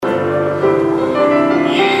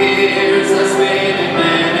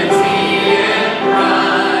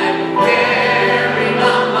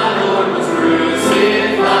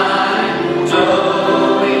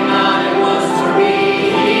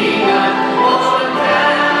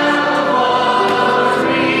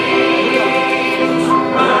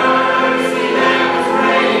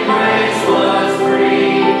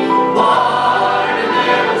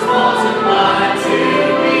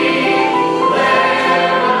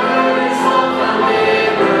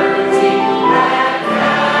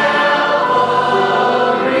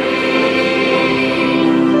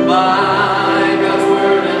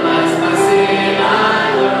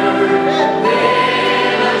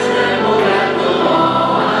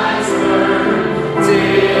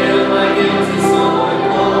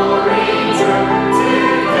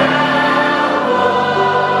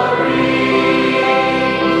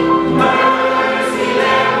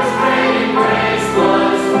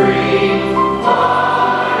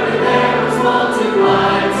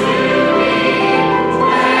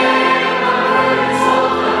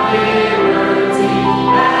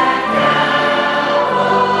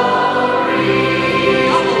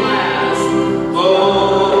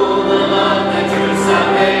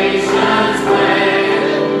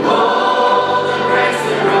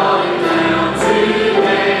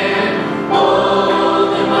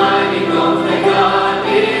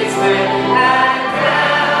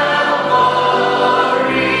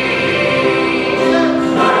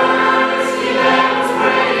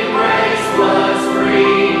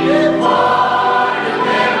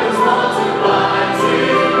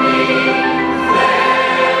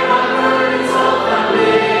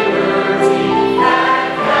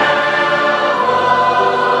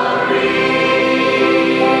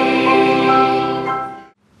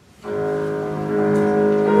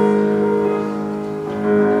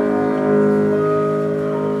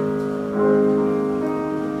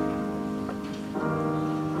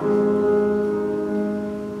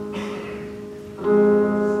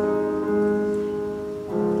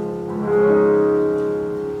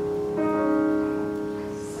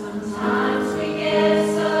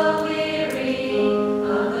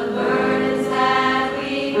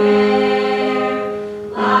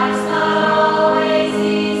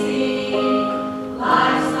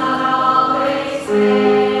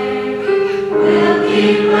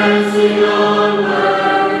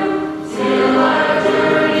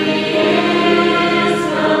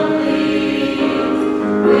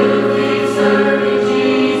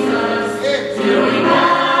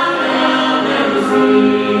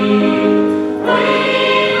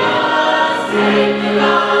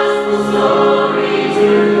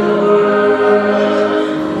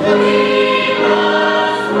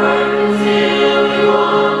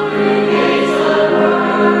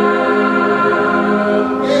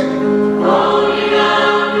Oh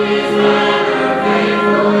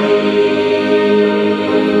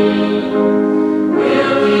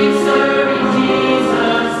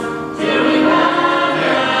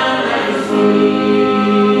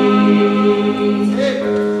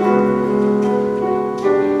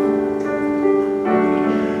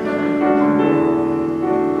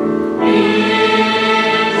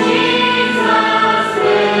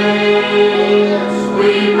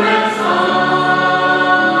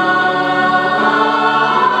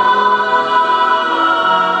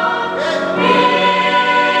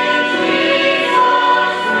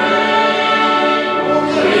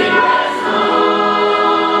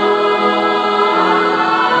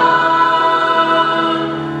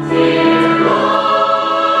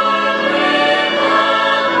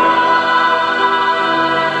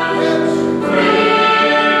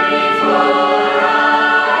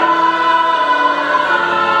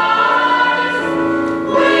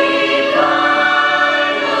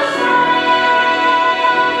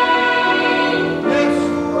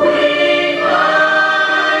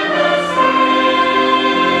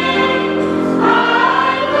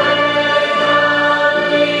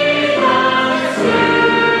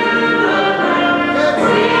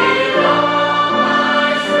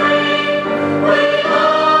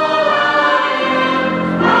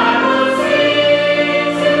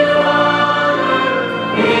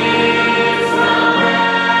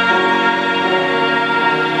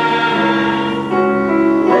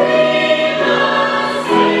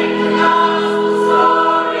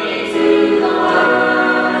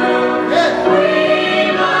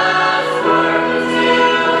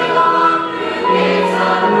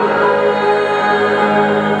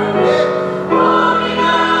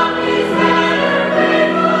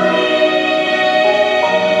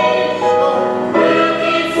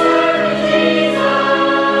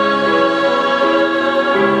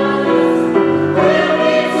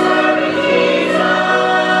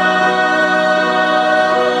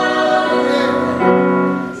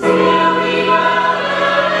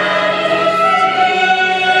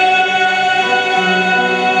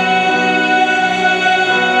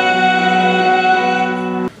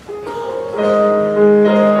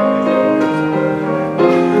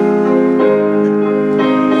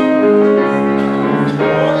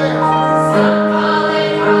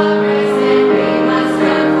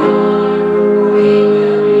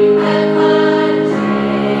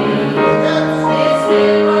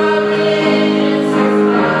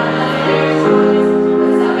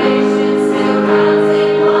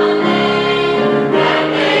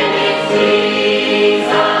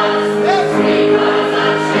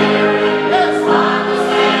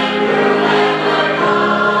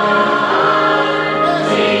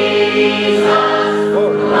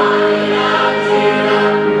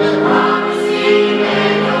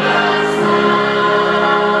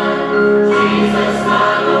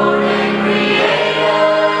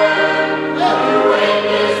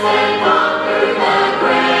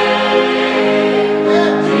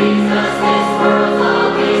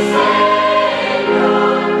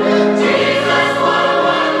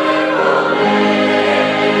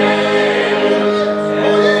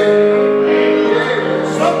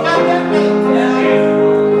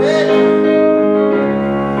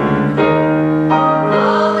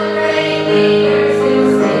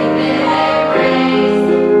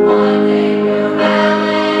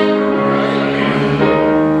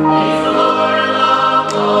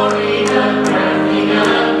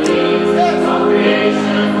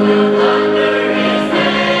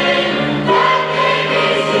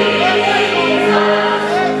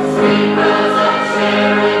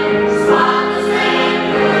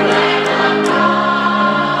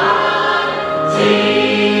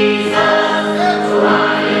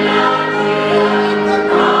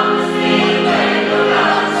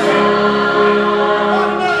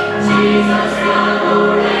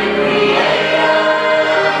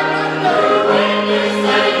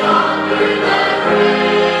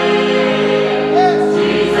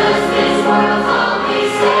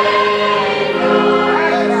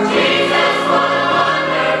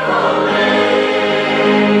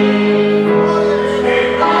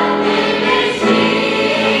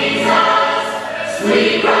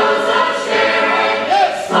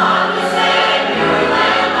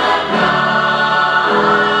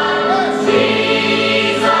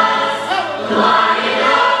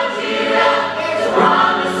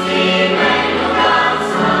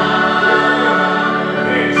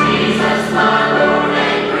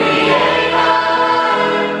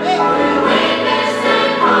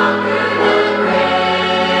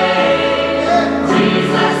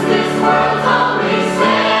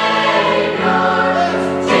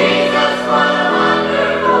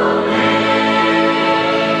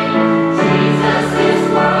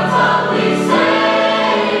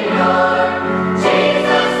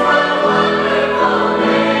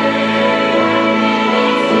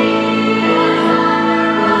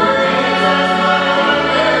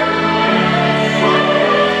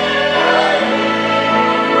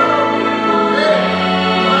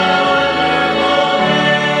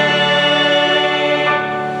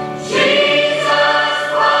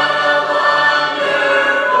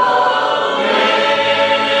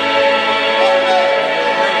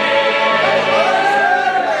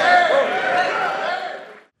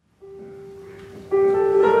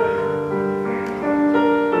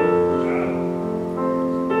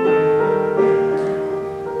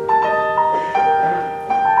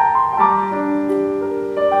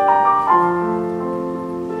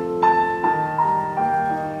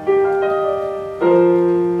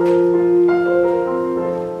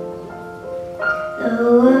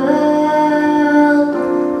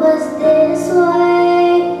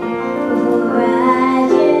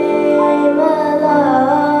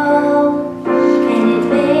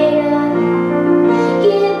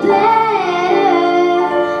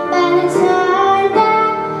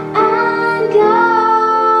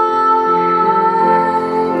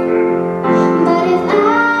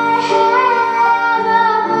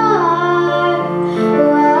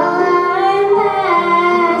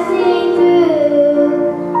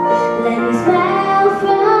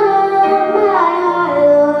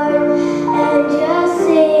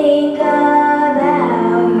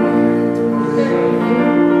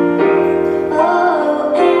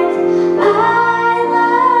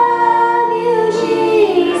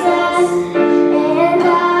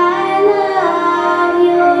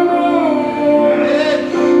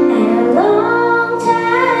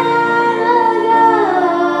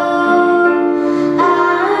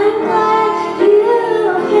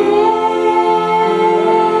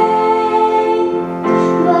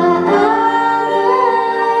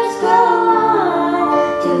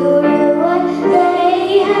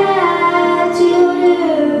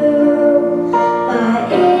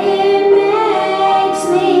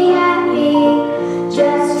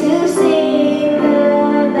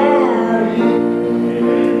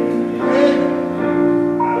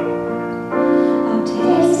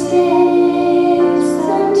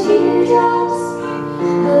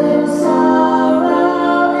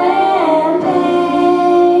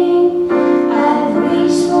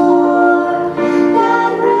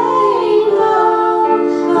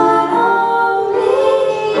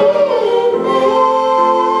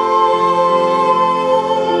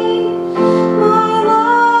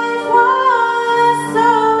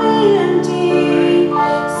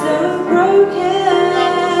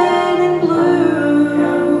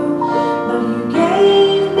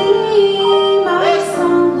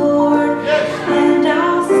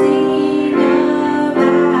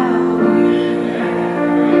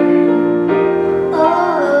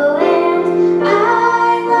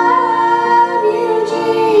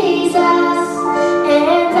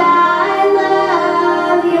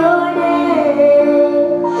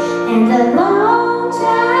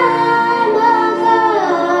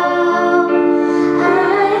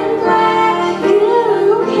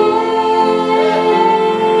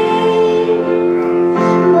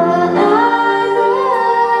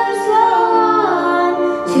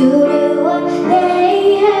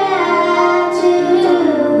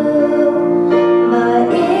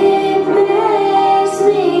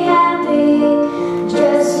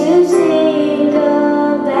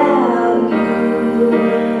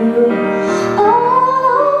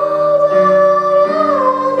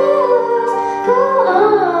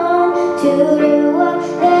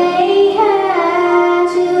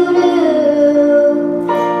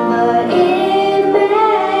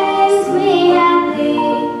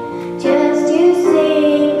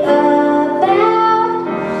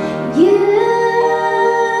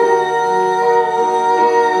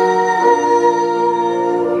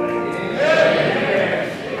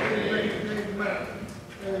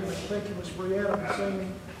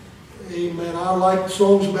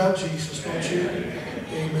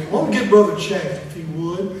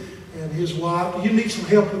his wife. Do you need some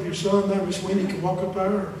help with your son there? Miss Wendy can walk up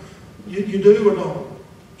there. Or you do or don't?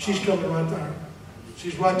 She's coming right there.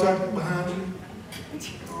 She's right there behind you.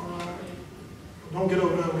 All right. Don't get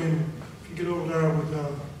over there with him. If you get over there with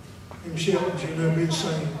him Shelton, you'll never be the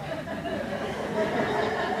same.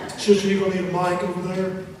 Sister, you're going to need a mic over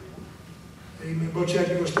there. Amen. Brother Jack,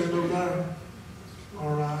 you're going to stand over there.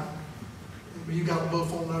 All right. You got them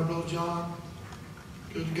both on there, Brother John.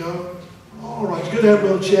 Good to go. All right. It's good to have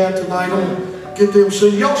Brother Chad tonight. I'm going to get them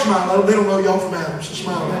sing. Y'all smile at them. They don't know y'all from Adams, so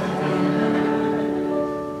smile at them.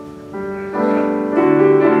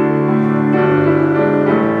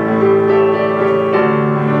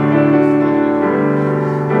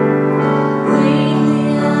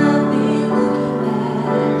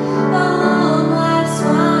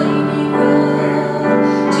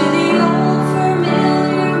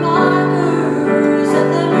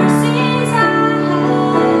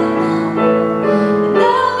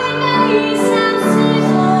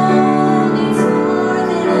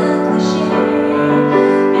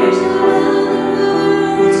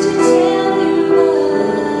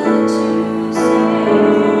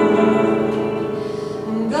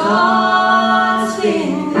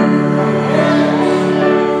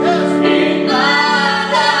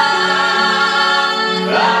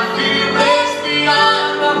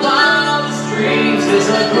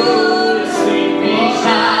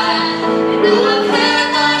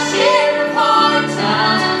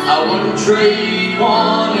 Trade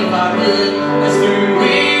one if I could. Let's do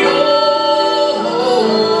it all.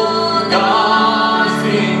 God's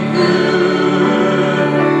been good.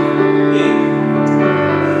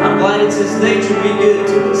 Yeah. I'm glad it's His nature to be good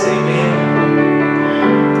to us. Amen.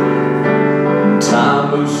 Time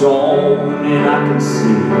moves on and I can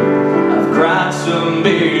see I've cried some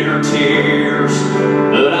bitter tears,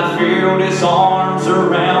 but I feel His arms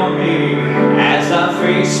around me as I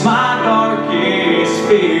face my darkest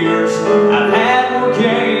fears. I've had more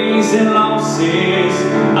gains than losses.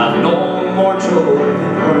 I've known more joy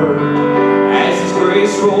than hurt as His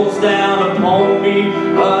grace rolls down upon me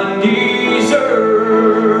undeserved.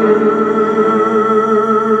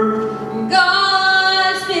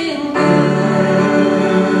 God's been good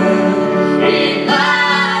in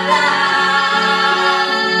my life.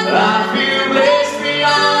 I feel blessed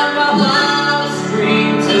beyond my wildest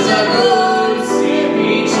dreams as I go to sleep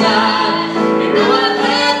each night.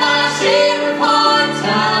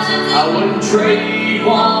 I wouldn't trade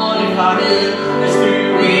one if I could. Let's do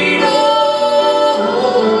it all.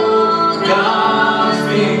 God's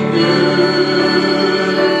been good.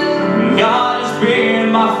 God has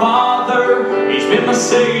been my Father. He's been my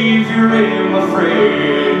Savior and my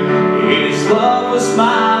friend. His love was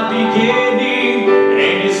my beginning,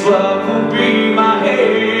 and His love will be my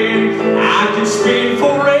end. I can spend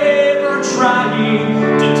forever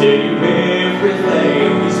trying to tell you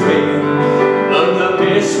everything He's been, but the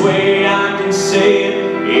best way I can say it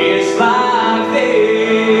is like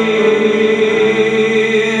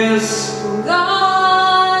this.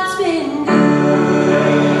 God's been good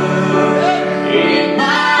in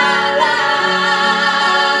my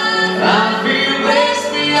life. I feel blessed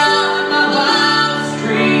beyond my wildest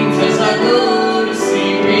dreams as I go to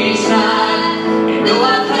sleep each night. And though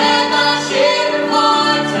I've had my share of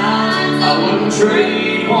hard times, I wouldn't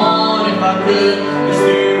trade one if I could. Let's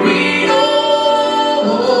do it all.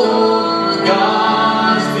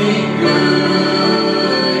 God's been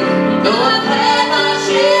good. Though I've had my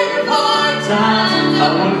share of hard times, I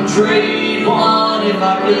wouldn't trade one if I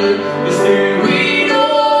could. Let's do it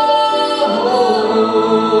all.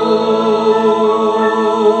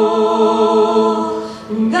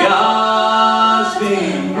 God's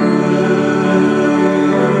been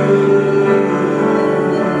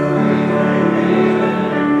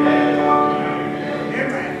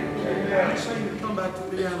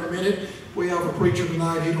We have a preacher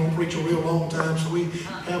tonight. He don't preach a real long time, so we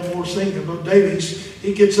have more singing. But Davy,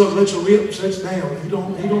 he gets up, lets a rip, sits down. He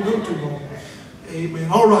don't go too long. Amen.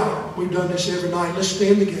 All right, we've done this every night. Let's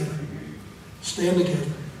stand together. Stand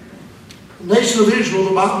together. The nation of Israel,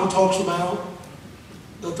 the Bible talks about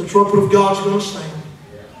that the trumpet of God's going to sound.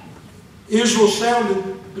 Israel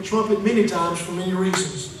sounded the trumpet many times for many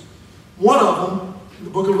reasons. One of them, in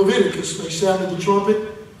the book of Leviticus, they sounded the trumpet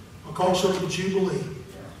because of the Jubilee.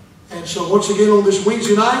 And so once again on this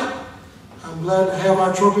Wednesday night, I'm glad to have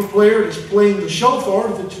our trumpet player that's playing the shofar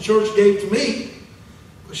that the church gave to me.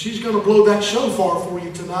 But she's going to blow that shofar for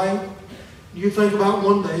you tonight. You think about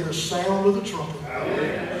one day the sound of the trumpet.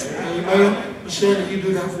 Amen. Amen. Miss Sandy, you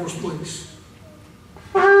do that for us, please.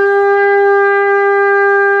 What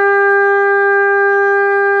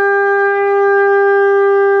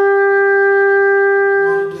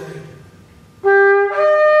a day.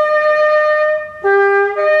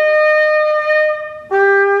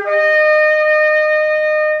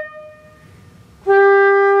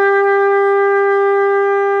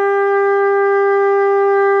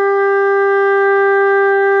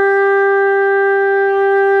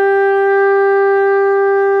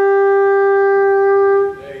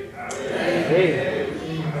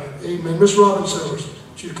 Miss Robin Sellers, I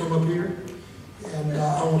want you to come up here. And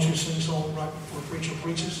I want you to sing a song right before the preacher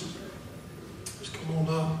preaches. Just come on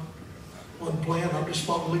up. Wasn't planned. I'm just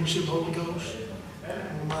following the leadership of the Holy Ghost.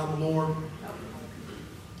 Remind the Lord.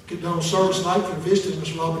 Get done with service tonight. If you're visiting,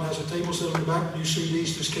 Miss Robin has a table set in the back. New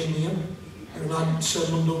CDs just came in. And we're not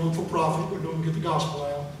setting them, doing them for profit. We're doing them to get the gospel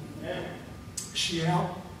out. Is she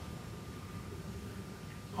out?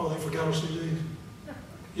 Oh, they forgot her CDs.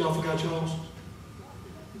 Y'all forgot y'all's?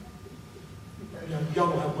 Yeah, y'all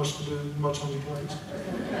don't have much to do, much on your plates.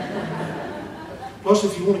 Plus,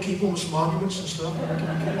 if you want to keep on with some arguments and stuff,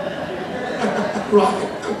 right.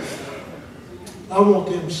 I want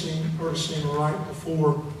them to sing, her to sing right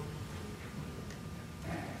before.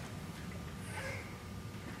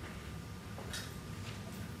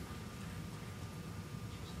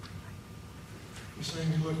 Miss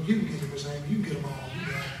Amy, look, you can get them, Miss Amy. You can get them all. You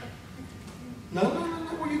got it. No,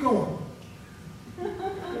 where are you going?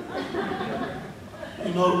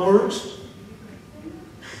 You know the words?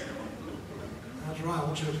 That's right, I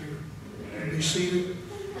want you up here. You be seated.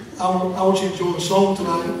 I want you to enjoy the song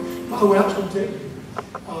tonight. By the way, I was going to tell you, you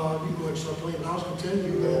go ahead and start playing, but I was going to tell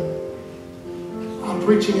you that I'm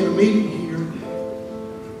preaching in a meeting here.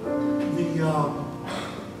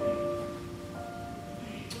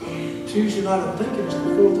 Tuesday night, I think it was the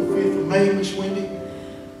 4th or 5th of May, Miss Wendy.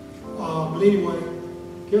 But anyway,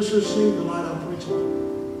 guess who's singing the night I'm preaching?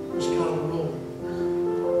 It's kind of a roll.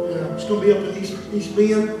 Yeah, it's going to be up in East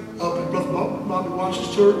Bend, up at Brother Bobby Watch's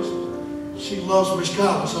church. She loves Miss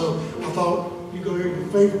Kyla, so I thought, you go hear your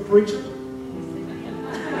favorite preacher? You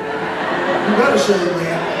better say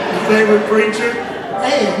that. Your favorite preacher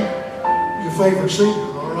and your favorite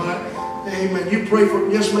singer, all right? Amen. You pray for,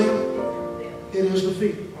 yes ma'am? It is the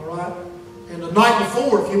feet, all right? And the night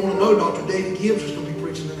before, if you want to know, Dr. Davy Gibbs is going to be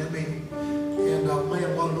preaching in that meeting. And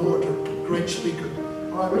man, what an orator, great speaker.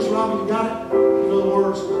 All right, Miss Robin, you got it? You know the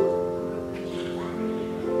words?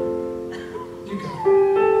 You got it.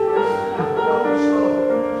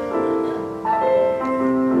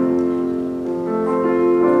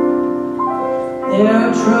 There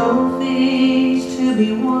are trophies to be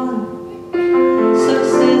won,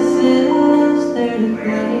 successes there to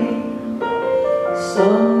claim.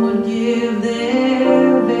 Some would give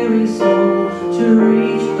their very soul to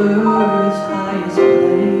reach earth's highest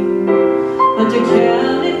plane. But to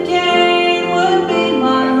count it gain would be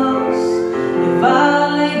my loss if I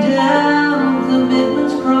lay down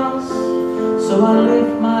commitment's cross. So I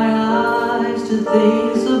lift my eyes to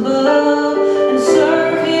things above and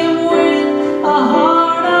serve Him with a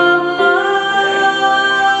heart of love.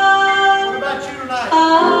 What about you tonight? I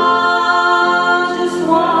just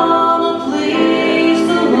want to please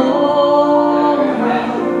the Lord,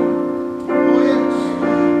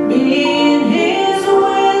 be in His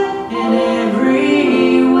will in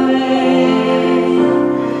every way,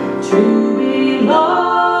 to be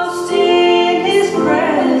lost in His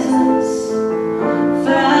presence,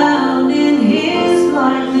 found in His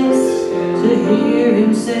likeness, to hear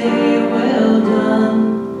Him say, well done,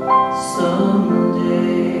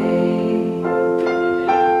 someday.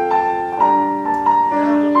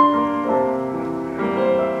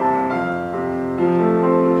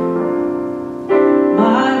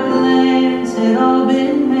 My plans had all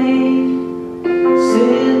been made,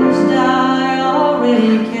 sin's die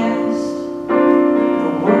already cast. The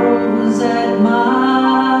world was at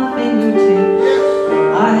my fingertips,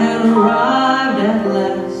 I had arrived at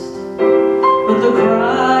last. But the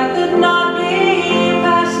cry could not be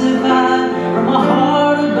pacified from a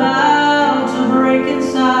heart about to break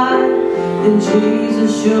inside. Then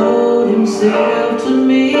Jesus showed Himself to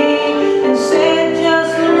me and said,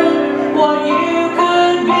 just look what you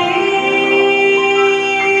could be.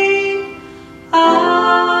 I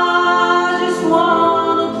just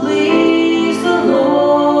want to please the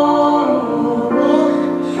Lord,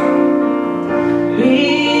 be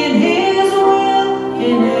in His will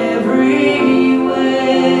in every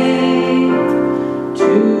way, to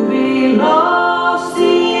be lost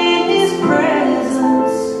in His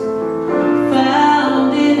presence,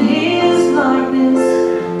 found in His likeness,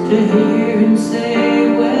 to hear Him say,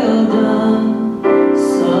 well done,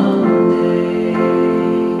 someday.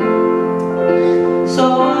 So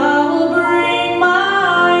I will bring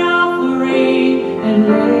my offering and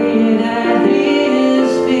lay it at His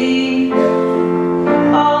feet.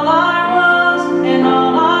 All I was and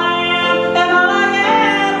all I am and all I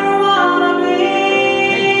ever want to be.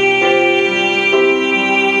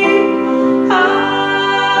 I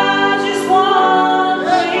just want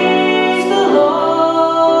to please the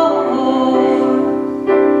Lord,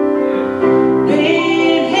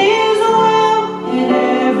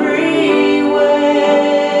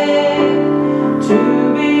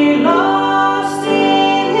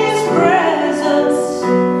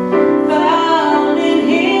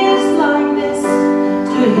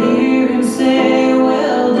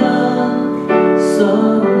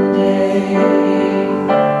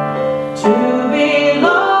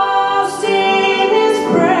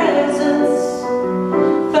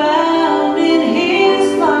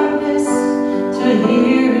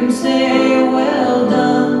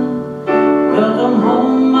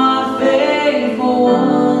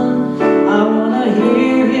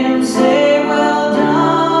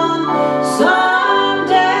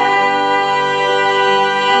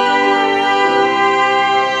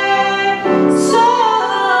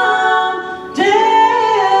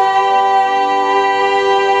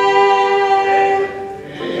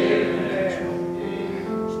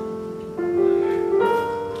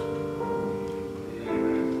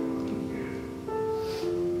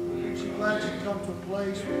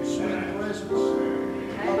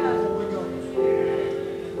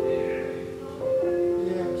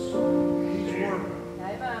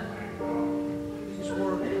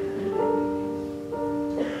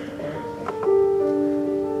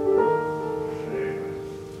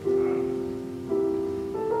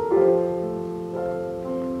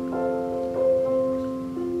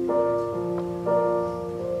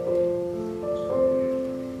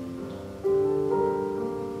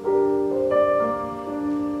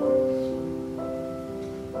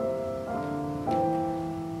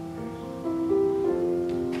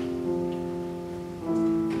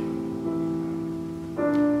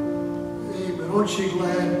 aren't you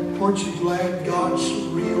glad? Aren't you glad God's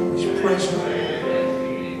real? He's present.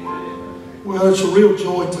 Well, it's a real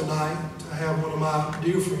joy tonight to have one of my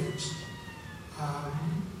dear friends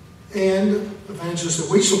and evangelists that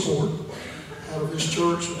we support out of this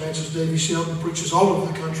church. Evangelist Davy Shelton preaches all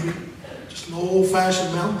over the country. Just an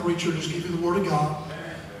old-fashioned mountain preacher, just give you the Word of God.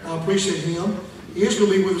 I appreciate him. He is going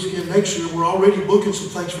to be with us again next year. We're already booking some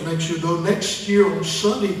things for next year, though. Next year on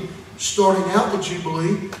Sunday, starting out the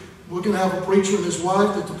Jubilee, we're going to have a preacher and his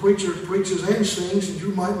wife that the preacher preaches and sings, and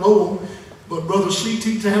you might know him. But Brother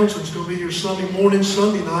C.T. Townsend's going to be here Sunday morning,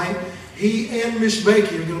 Sunday night. He and Miss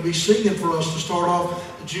Becky are going to be singing for us to start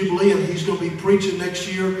off the Jubilee, and he's going to be preaching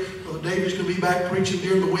next year. Brother Davy's going to be back preaching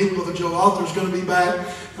during the week. Brother Joe Arthur's going to be back.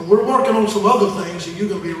 And we're working on some other things that you're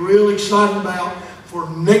going to be real excited about for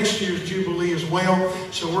next year's Jubilee as well.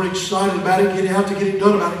 So we're excited about it. You have to get it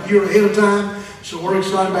done about a year ahead of time. So we're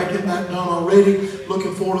excited about getting that done already.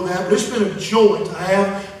 Looking forward to that. But it's been a joy to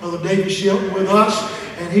have Brother Davy Shelton with us.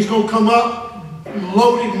 And he's going to come up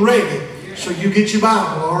loaded and ready. So you get your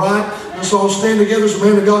Bible, all right? Let's all stand together as the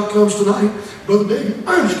man of God comes tonight. Brother Davy,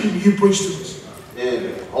 excuse me, you preach to us.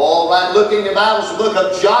 All right, look in your Bibles, the book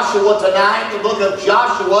of Joshua tonight, the book of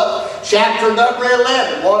Joshua, chapter number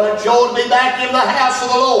 11. What a joy to be back in the house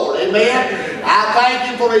of the Lord. Amen. I thank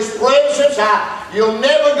Him for His presence. You'll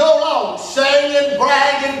never go wrong singing,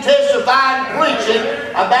 bragging, testifying, preaching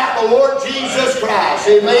about the Lord Jesus Christ.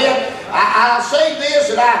 Amen. I say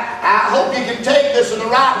this, and I hope you can take this in the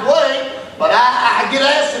right way, but I get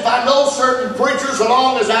asked if I know certain preachers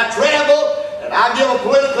along as I travel, and I give a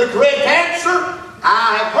politically correct answer.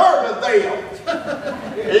 I have heard of them.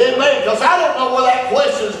 Amen. Because I don't know where that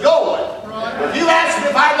question's going. If you ask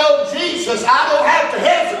me if I know Jesus, I don't have to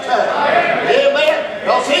hesitate. Amen.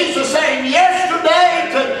 Because He's the same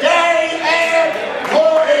yesterday, today, and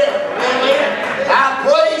forever. Amen. I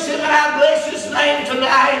praise Him and I bless His name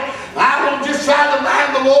tonight. I don't just try to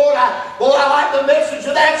mind the Lord. I like the message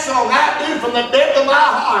of that song. I do from the depth of my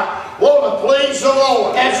heart want to please the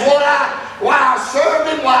Lord. That's why I serve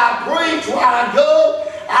Him, why I preach, why I go.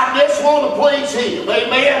 I just want to please Him.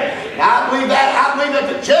 Amen. I believe that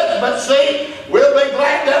the judgment seat, we'll be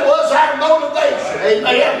glad that was our motivation.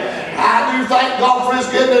 Amen. I do thank God for His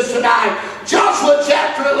goodness tonight. Joshua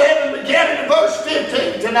chapter 11, beginning in verse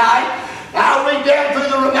 15 tonight. I'll read down through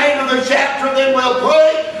the remainder of the chapter, then we'll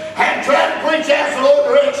pray and try to preach as the Lord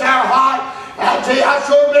directs our heart. I'll tell you, I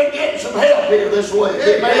sure been getting some help here this week.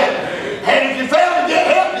 Amen. And if you fail to get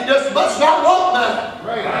help, you just must not want none.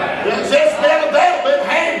 Because it's been available,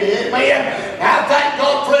 handy. Amen. I thank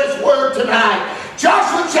God for His word tonight.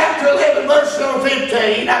 Joshua chapter 11, verse number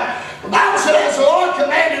 15. The Bible said, as the Lord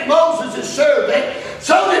commanded Moses his servant,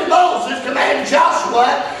 so did Moses command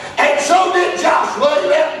Joshua, and so did Joshua. He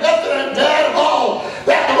left nothing undone of all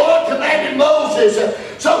that the Lord commanded Moses.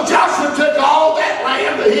 So Joshua took all that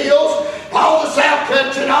land, the hills, all the south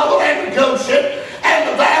country, and all the land of Goshen, and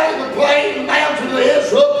the valley, the plain, the mountain of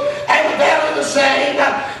Israel, and the valley of the same,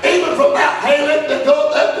 even from Mount Halak that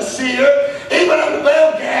goeth up to Seir, even unto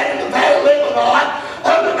Baal-gad, and the valley of Lebanon,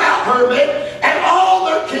 unto Mount Hermon, and all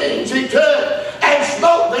their kings he took, and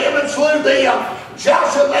smote them and slew them.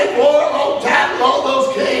 Joshua made war a long time with all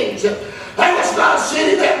those kings. There was not a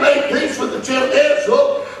city that made peace with the children of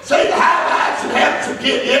Israel, save the Hivites and Hammons of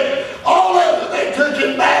Gideon. All of them they took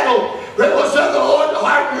in battle. It was of the Lord to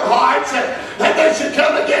harden your hearts, that they should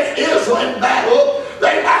come against Israel in battle.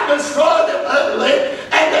 They might destroy them utterly,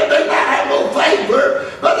 and that they might have no favor,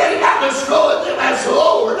 but they might destroy them as the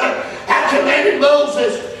Lord had commanded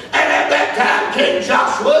Moses. And at that time King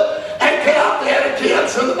Joshua and cut off the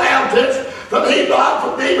Anakims from the mountains, from Hebron,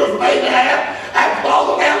 from Debir, from Ahab, and from all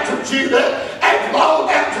the mountains of Judah, and from all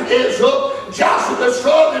the mountains of Israel. Joshua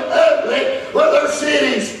destroyed them utterly with their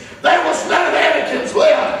cities. There was none of Anakims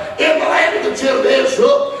left in the land of the children of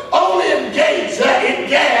Israel, only in Gaza, in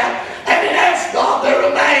Gad, and in Ashdod there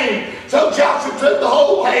remained. So Joshua took the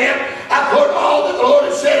whole land, according to all that the Lord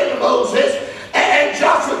had said unto Moses, and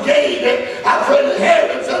Joshua gave it for an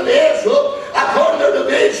inheritance unto Israel, according to their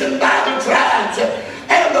division by the tribes.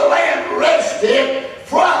 And the land rested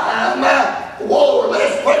from war.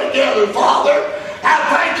 Let's pray together. Father, I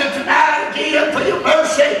thank you tonight again for your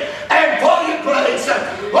mercy and for your grace.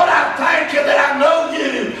 Lord, I thank you that I know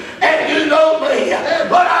you and you know me.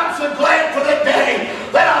 Lord, I'm so glad for the day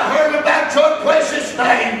that I heard about your precious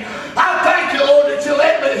name. I thank you, Lord, that you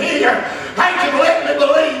let me hear. Thank you for letting me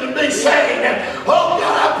believe and be saved. Oh,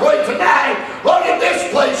 God, I pray tonight, Lord, in this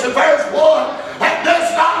place, if there's one that does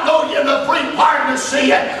not know you in the free pardon of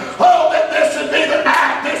sin, oh, that this would be the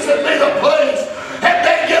night, this would be the place, and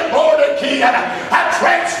they get born again, and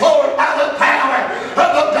transformed by the power of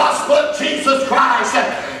the gospel of Jesus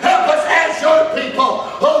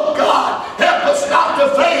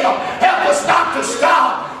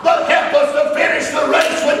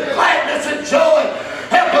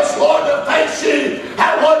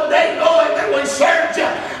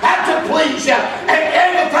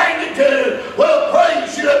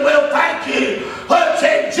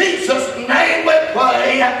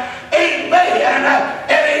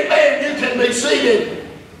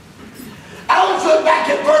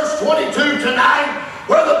in verse 22 tonight,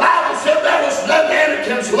 where the Bible said there was no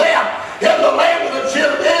Anakims left in the land of the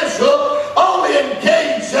children of Israel, only in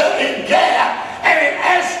Gaza, in Gad, and in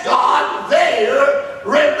Ashdod there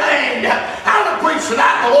remained. I'm going to preach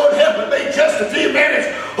tonight, the Lord helping me just a few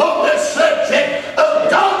minutes on this subject of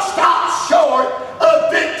don't stop short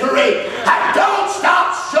of victory. And don't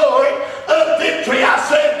stop short of victory. I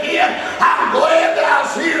say again, I'm glad that I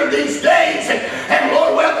was here these days, and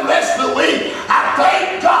Lord, well, the rest of the week, I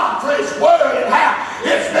thank God for His Word and how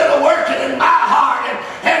it's been working in my heart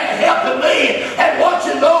and helping me, and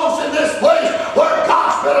watching those in this place where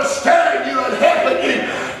God's been stirring you and helping you.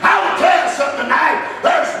 I will tell you something tonight,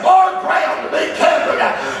 there's more ground to be covered.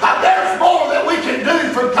 There's more that we can do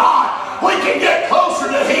for God. We can get closer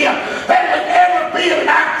to Him than we've ever been in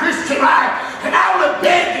our Christian life. And I want to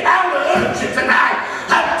beg and I want to urge you tonight,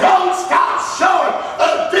 don't stop short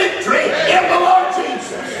of victory in the Lord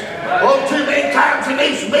Jesus. Oh, too many times in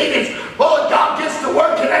these meetings, boy, God gets to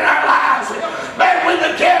working in our lives. Man, we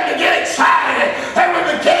begin to get excited and we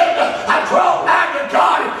begin to draw nigh to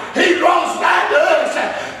God, and He draws nigh to us.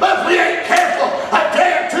 But if we ain't careful, a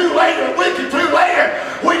day or two later, a week or two later,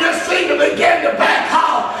 we just seem to begin to back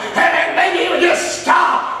off and maybe even just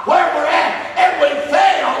stop where we're at, and we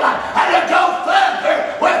fail and to go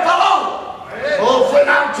further with the Lord. Oh, friend,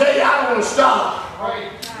 I'll tell you, I don't want to stop.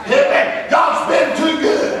 Amen. God's been too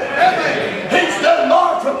good. He's done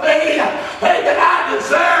more for me than I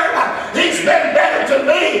deserve. He's been better to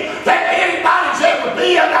me than anybody's ever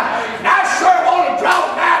been. And I sure want to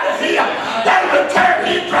draw nigh to Him. And in return,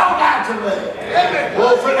 He draw nigh to me.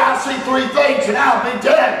 Well, friend, I see three things and I'll be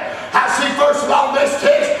done. I see first of all this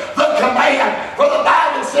text, the command. For the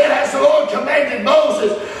Bible said, as the Lord commanded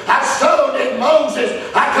Moses, so did Moses.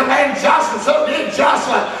 I command Joshua, so did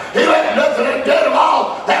Joshua. He left nothing undone of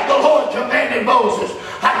all that the Lord commanded Moses.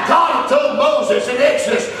 And God told Moses in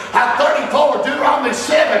Exodus 34, Deuteronomy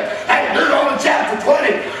 7, and Deuteronomy chapter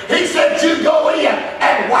 20, He said, you go in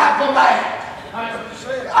and wipe them out.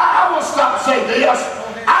 I want to stop and say this.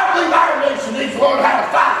 I believe our nation needs to learn how to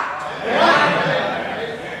fight.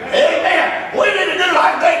 Amen. We need to do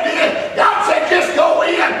like they did. God said, just go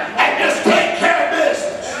in and just take care of business.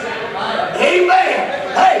 Amen.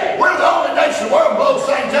 Hey, we're the only nation in the world blows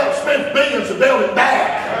things up, spends billions to build it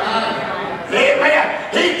back.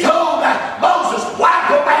 Amen. He told Moses,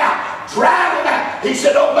 wipe them out, drive them out. He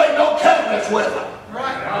said, don't make no covenants with them.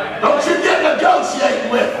 Don't you get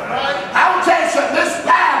negotiating with them. I will tell you something, this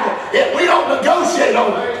Bible, if we don't negotiate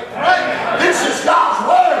over it, this is God's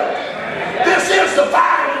Word. This is the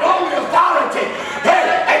final and only authority.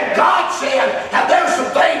 And God said, and there's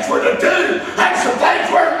some things we're to do and some things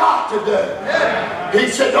we're not to do. He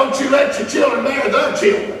said, don't you let your children marry their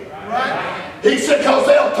children. He said, because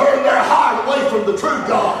they'll turn their heart away from the true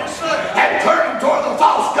God and turn them toward the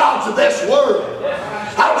false gods of this world.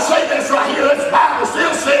 I will say this right here. This Bible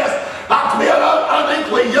still says not to be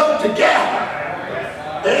unequally yoked together.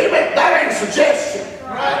 Amen. That ain't a suggestion.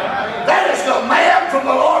 That is the command from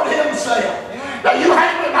the Lord Himself. Now you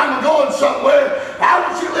hang with I'm going somewhere. How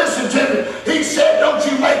would you listen to me? He said, don't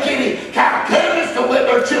you make any kind of covenants to with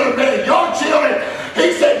their children, marry your children.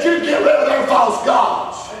 He said, you get rid of their false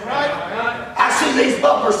gods. I see these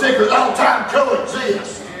bumper stickers all the time,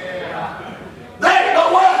 coexist. There ain't no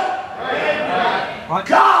way.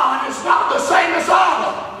 God is not the same as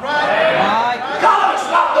Allah. God is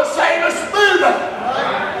not the same as Buddha.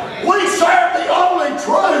 We serve the only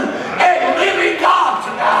true and living God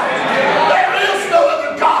tonight. There is no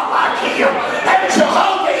other God like Him. And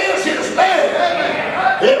Jehovah is His name.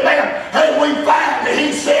 Amen. And we find that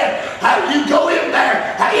He said, you go in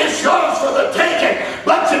there, it's yours for the taking,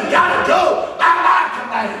 but you've got to go by my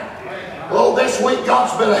command. Well, this week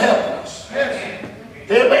God's been helping us.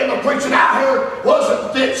 Amen. The preaching I heard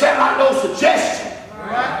didn't sound like no suggestion.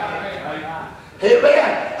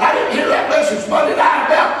 Amen. I didn't hear that message Monday night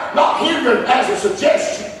about not hearing as a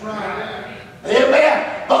suggestion.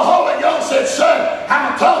 Amen. The Holy Ghost said, son,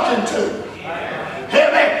 I'm talking to you.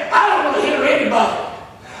 Amen. I don't want to hear anybody.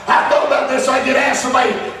 I thought about this. I get asked somebody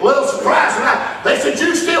a little surprised, and they said,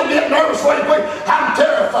 you still get nervous when you preach? I'm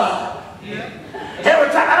terrified. Every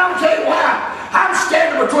time. I don't tell you why. I'm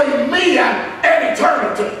standing between me and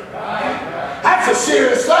eternity. That's a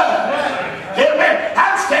serious thing. Amen.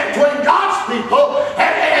 I'm standing between God's people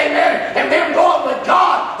and them going with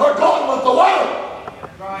God or going with the world.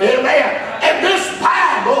 Amen. And this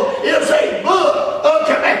Bible is a book of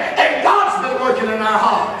command. And God's been working in our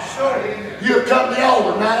hearts. You've come to the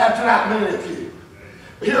altar night after night, many of you.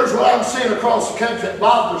 Here's what I'm seeing across the country that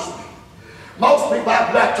bothers me. Most people,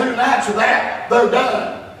 after about 2 nights of that, they're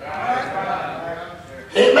done.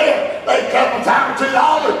 Amen. They come a time or two to the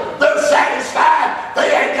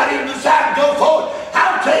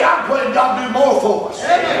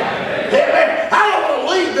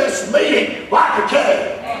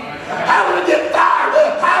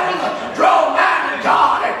draw nigh to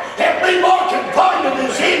God and be more conformed to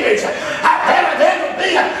His image better than to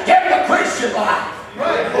be in the Christian life.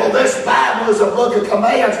 Well, this Bible is a book of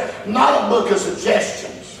commands, not a book of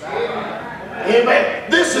suggestions. Amen.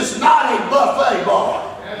 This is not a buffet bar.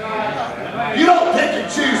 You don't pick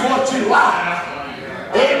and choose what you like.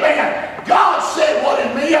 Amen. God said what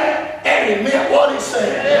He meant, and He meant what He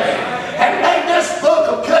said. And made this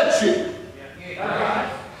book will cut you.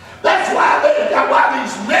 That's why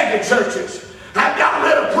these mega churches have got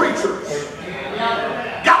rid of preachers,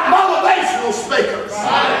 got motivational speakers.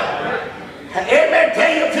 Amen.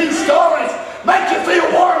 Tell you a few stories, make you feel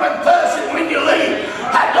warm and fuzzy when you leave.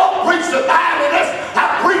 I don't preach the Bible,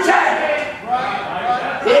 I preach it.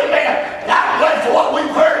 Amen. I'm glad for what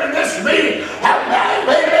we've heard in this meeting. Amen.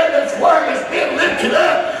 This word has been lifted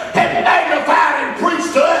up and magnified and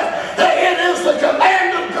preached to us. It is the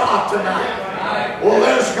command of God tonight. Well,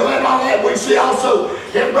 there's a command on that. We see also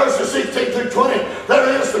in verses 16 through 20,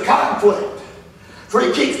 there is the conflict. For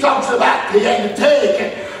He keeps talking about He had to take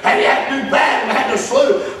and He had to do battle and had to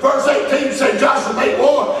slew. Verse 18 said Joshua made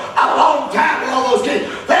war a long time with all those kings.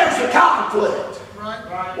 There's the conflict.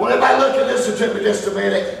 Well, everybody look and listen to me just a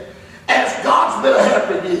minute. As God's been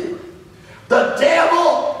helping you, the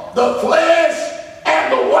devil, the flesh,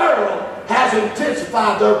 and the world has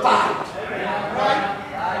intensified their fight.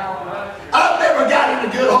 I've never got in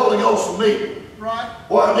a good Holy Ghost meeting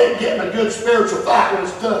where I didn't get in a good spiritual fight when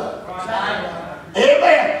it's done.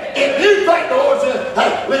 Amen. If you think the Lord says,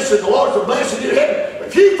 hey, listen, the Lord's a blessing you heaven.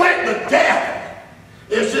 If you think the devil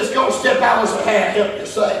is just going to step out and say, hey, help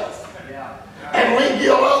yourself, and leave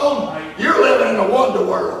you alone, you're living in a wonder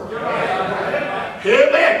world.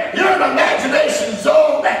 Amen. You're in an imagination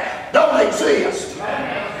zone that don't exist.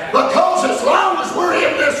 Because as long as we're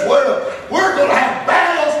in this world, we're going to have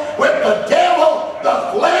battles with the devil,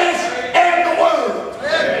 the flesh, and the world.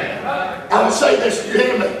 I will say this, you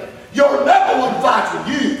hear me? Your number one fight's with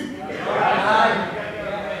you.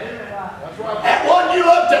 That one you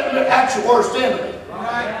looked at, that's your worst enemy.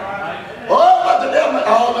 Oh, but the devil,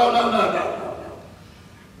 no.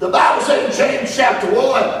 The Bible said in James chapter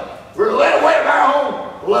 1, we're led away of our own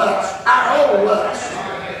lust.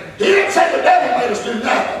 He didn't say the devil made us do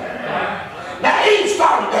nothing. Now, Eve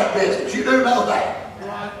started that business. You do know that.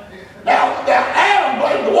 Now Adam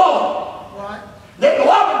blamed the woman. Then the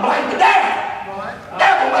woman blamed the devil. The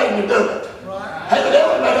devil made me do it. Hey, the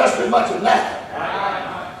devil made us do much of nothing.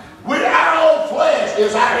 Our old flesh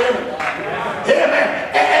is our enemy. Amen.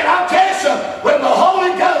 And I'll tell you something. When the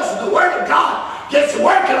Holy Ghost and the Word of God gets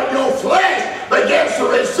working on your flesh, begins to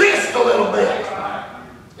resist a little bit.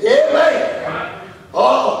 Amen.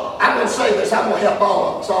 Oh, I'm going to say this. I'm going to help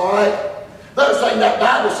all of us, all right? There's thing that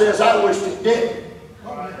Bible says I wish it didn't.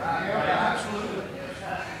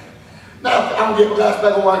 Now, I'm going to get my glass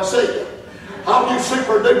back where I can see you. All you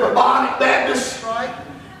super duper Bionic Baptists,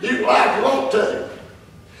 you can like you want to.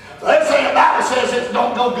 That thing the Bible says it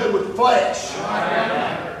don't go good with the flesh.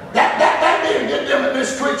 That being get them to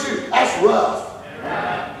mistreat you, that's rough.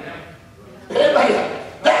 Amen.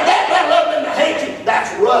 That love them to hate you,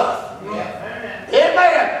 that's rough.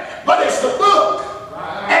 Amen. But it's the book,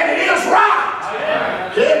 and it is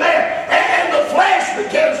right. Amen. And the flesh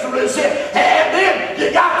begins to resist. And then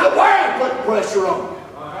you got the word putting pressure on you.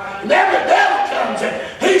 And then the devil comes in.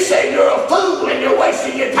 He said you're a fool and you're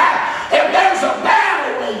wasting your time. And there's a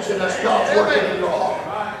battle raging as God's working in your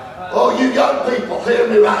heart. Oh, you young people, hear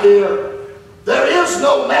me right here. There is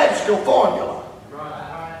no magical formula.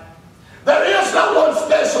 There is no one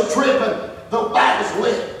special treatment the Bible's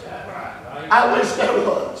lit. I wish there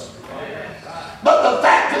was. But the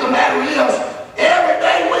fact of the matter is, every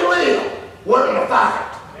day we live, we're in a fight.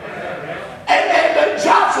 And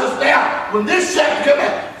Joshua's now, when this chapter comes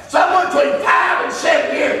out, somewhere between 5 and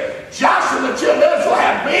 7 years, Joshua and the children of Israel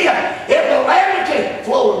have been in the land of Canaan,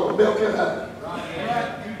 flowing with milk and honey.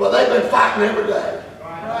 But they've been fighting every day.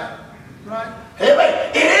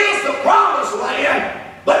 Amen. It is the promised land,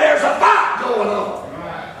 but there's a fight going on.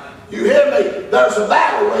 You hear me? There's a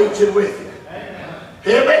battle raging with you.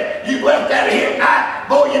 Amen. You've left out of here tonight.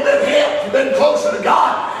 Boy, you've been helped. You've been closer to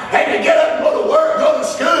God. And you get up and go to work, go to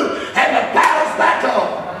school, and the battle's back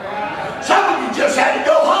on. Some of you just had to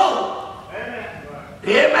go home.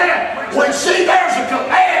 Amen. We see there's a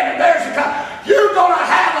command and there's a command. You're going to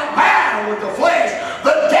have a battle with the flesh,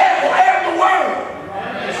 the devil, and the world.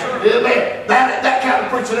 Amen. That kind of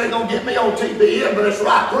preaching ain't going to get me on TBN, but it's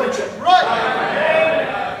right preaching.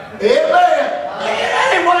 Amen. It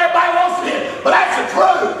ain't what everybody wants to hear, but that's the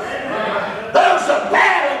truth. There's a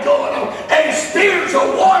battle going on, a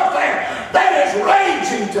spiritual warfare that is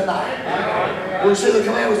raging tonight. We see the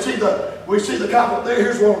command, we see the consequence.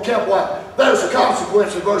 Here's one on Camp White. There's the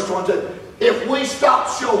consequence in verse 22. If we stop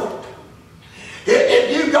short,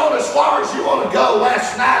 if you've gone as far as you want to go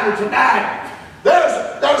last night or tonight,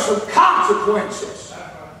 there's some consequences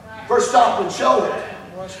for stopping short.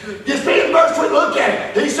 Just be in verse we look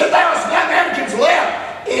at it. He said there was none Americans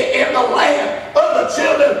left in the land of the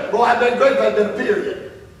children. Boy, I've been great if I've been a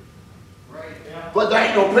period. But there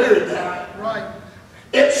ain't no period there. Right.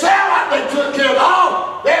 It sounded like they took care of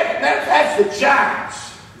all. That's the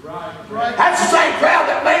giants. Right. That's the same crowd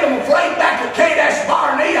that made them afraid back at Kadesh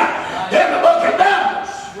Barnea in the book of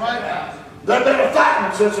Numbers. Right. They've been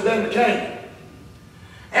fighting since they've been to Canaan.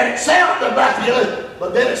 And it sounded like the other,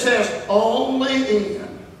 but then it says only in.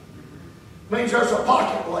 Means there's a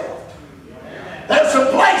pocket left. There's some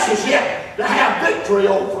places yet to have victory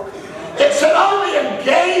over. It said only in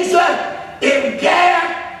Gaza, in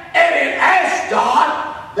Gath, and in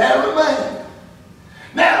Ashdod there remained.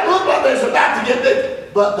 Now it looked like they was about to get victory,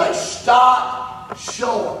 but they stopped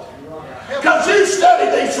short. Because you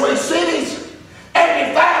study these three cities, and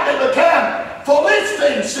you find they become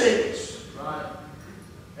Philistine cities.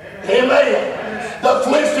 Amen. The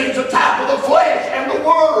Philistines are type of the flesh and the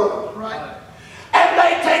world. Right. And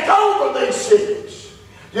they take over these cities.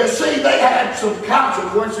 You see, they had some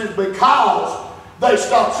consequences because they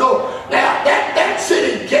stopped short. Now, that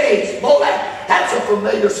city, Gaza, boy, that's a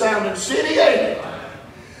familiar sounding city, ain't it?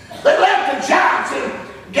 They left the giants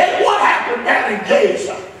and what happened down in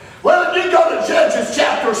Gaza? Well, if you go to Judges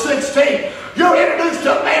chapter 16, you're introduced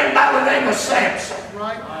to a man by the name of Samson.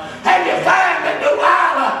 Right. And you find that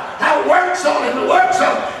Delilah works on him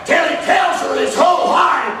till he tells her his whole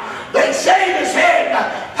heart. They shave his head, and the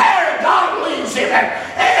hair of God leaves him,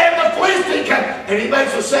 and the Philistine comes, and he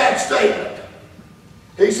makes a sad statement.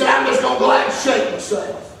 He said, I'm just going to go out and shake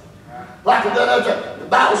myself. Like I've done other. The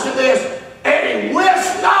Bible said this, and he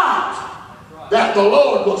wist not that the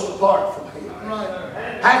Lord was depart from him.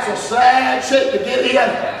 Right. That's a sad shape to get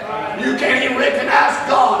in. You can't even recognize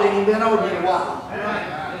God, and he's been over you in a while.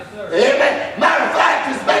 Amen. Matter of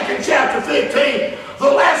fact, it's back in chapter 15,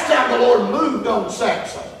 the last time the Lord moved on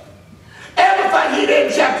Samson. Everything he did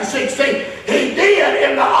in chapter 16, he did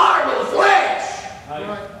in the arm of the flesh.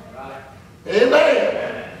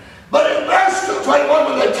 Amen. But in verse 21,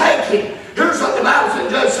 when they take him, here's what the Bible says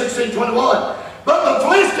in Judges 16:21. But the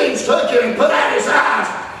Philistines took him and put out his eyes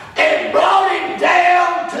and brought him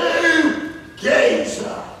down to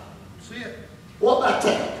Gaza. See it. What about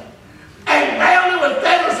that? And bound him with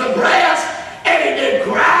fetters of brass, and he did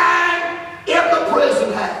grind in the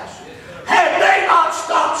prison house. Had they not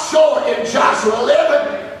stopped short in Joshua 11,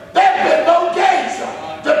 there'd been no Gaza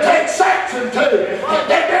to take Samson to.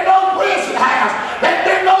 There'd been no prison house. There'd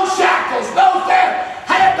been no shackles, no fetters.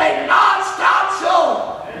 Had they not stopped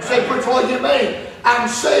short. You say, which one do you mean? I'm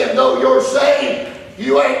saying, though you're saved,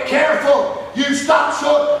 you ain't careful, you stop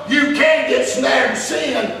short, you can get snared in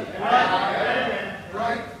sin.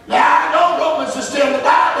 Right. Now, I know Romans is still in the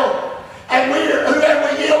Bible, and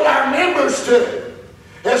whoever we yield our members to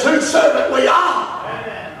is whose servant we are.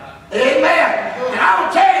 Amen. And I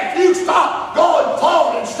will tell you, if you stop going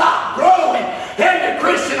forward and stop growing in the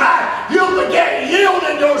Christian life, you'll begin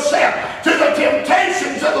yielding yourself to the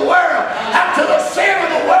temptations of the world and to the sin of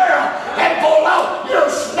the world, and below, you're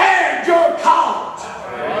snared, you're caught.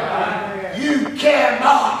 You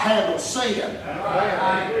cannot handle sin.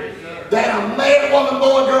 That a man, woman,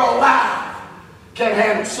 boy, girl alive can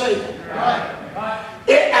handle sin.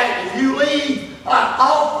 And if you leave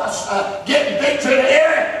office, getting victory in the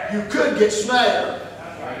area, you could get snared.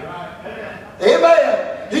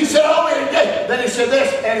 Amen. He said, only in Gath. Then he said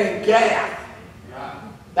this, and in Gath.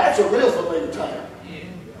 That's a real familiar term.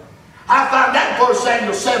 I found that in 1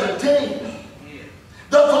 Samuel 17.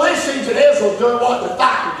 The Philistines and Israel doing what the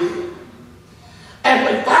fighter did. And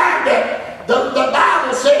we find that the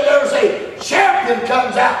Bible said there's a champion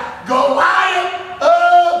comes out, Goliath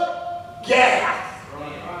of Gath.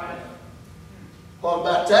 What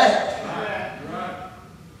about that?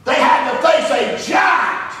 They had to face a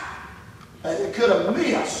giant that they could have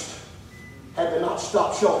missed had they not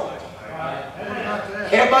stopped short.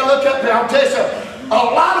 Everybody look up here. I'll tell you something. A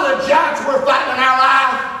lot of the giants we're fighting in our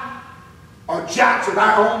life are giants of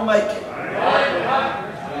our own making.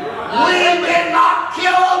 We did not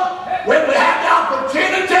kill them when we had the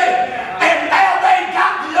opportunity, and now they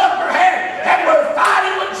got the upper hand, and we're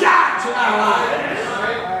fighting with giants in our lives.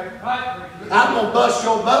 I'm going to bust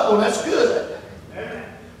your bubble, and that's good.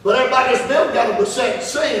 But everybody that's built got to beset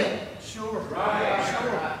sin. Sure.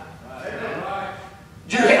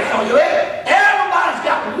 You everybody's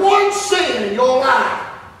got one sin in your life.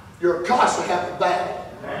 You're constantly having a battle.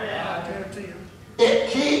 I guarantee you. It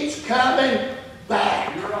keeps coming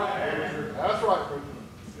back. That's right.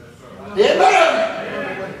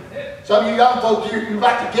 Amen. Some of you young folk, you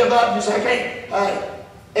like to give up and you say, hey,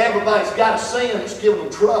 everybody's got a sin that's giving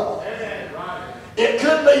them trouble. It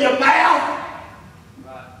could be your mouth,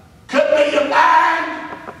 could be your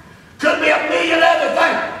mind, could be a million other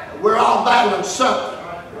things. We're all battling something.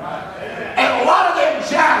 And a lot of them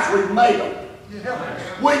giants, we've made them.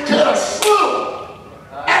 We could have slew them,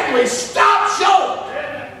 and we stopped short.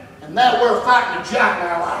 And now we're fighting a giant in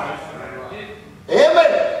our life.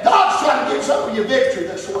 Amen. God's trying to give some of you victory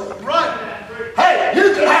this week. Right. Hey,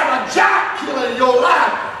 you can have a giant killing in your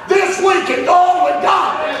life this week and go on with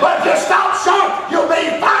God. But if you stop short, you'll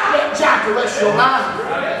be fighting that giant the rest of your life.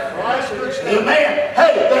 Amen.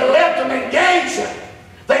 Hey, they left them in Gaza.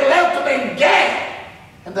 They left them in Gath.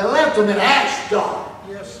 And they left them in Ashdod.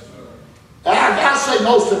 Yes. I say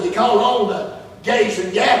most of you call on the Gaza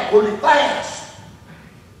and Gath pretty fast.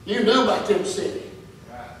 You knew about them cities.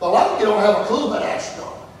 But a lot of you don't have a clue about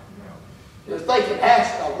Ashdod. You're thinking,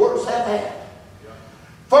 Ashdod, where's that at?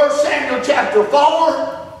 1 Samuel chapter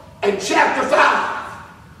 4 and chapter 5.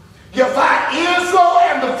 You find Israel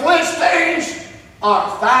and the Philistines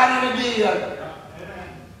are fighting again.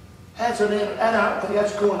 I don't think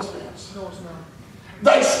that's a coincidence. No, it's not.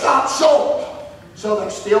 They stopped short. So they're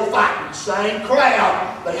still fighting the same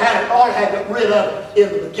crowd they had got rid of in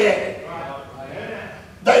the beginning.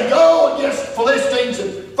 They go against the Philistines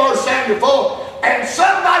in 1 Samuel 4, and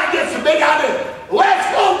somebody gets a big idea. Let's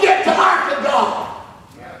go get the Ark of God.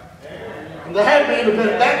 And they had to be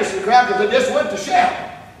independent Baptists in the crowd because they just went to shout.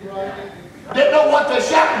 Didn't know what they're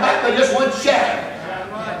shouting about, they just went to shout.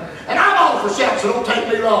 And I'm all for shouting, so don't take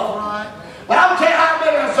me wrong. But I'll tell you, I've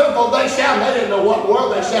been around some folks, they shout, they didn't know what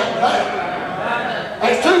word they shouted about.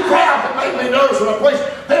 There's two crowds that make me nervous when I preach.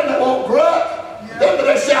 Them that won't grunt, them that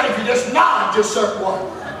they shout if you just nod just certain one.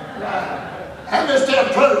 I'm just telling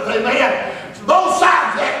the truth, amen. Both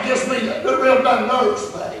sides of that gets me real done nervous,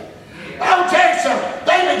 buddy. I'll tell you something.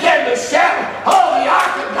 They began to shout, oh, the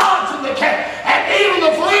Ark of God's in the camp. And even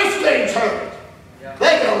the Philistines heard it.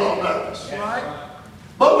 They got a little nervous.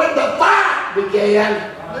 But when the fight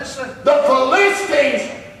began, the Philistines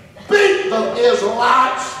beat the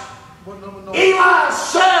Israelites. Eli's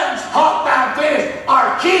sons, Hophni and Phinehas,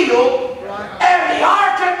 are killed, and the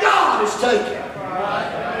Ark of God is taken.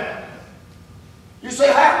 You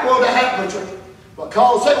say, how will that happen?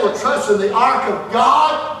 Because they were trusting the Ark of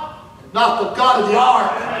God, not the God of the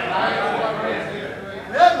Ark.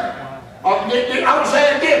 I would say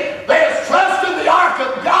it again. They are trusting the Ark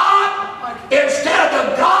of God instead of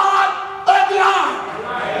the God of the Ark.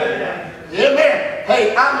 Amen.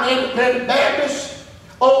 Hey, I'm an independent Baptist,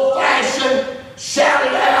 old-fashioned,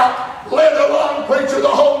 shouted out, leather lung preacher, the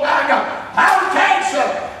whole nine yards. I'll tell you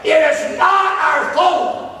something. It is not our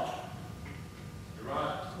fault.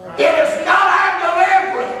 It is not our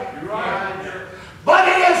delivery. But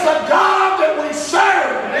it is the God that we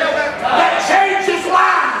serve that changes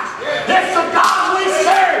lives. It's the God we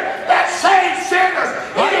serve that saves sinners.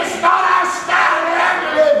 It is not our style or our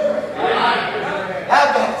delivery.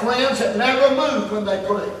 I've got friends that never move when they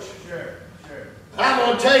preach. I'm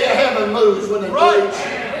going to tell you, heaven moves when they preach.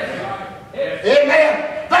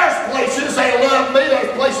 Amen. There's places they love me.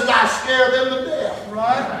 There's places I scare them to death.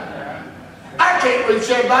 I can't reach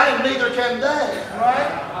everybody, and neither can they.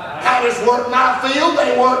 I just work my field,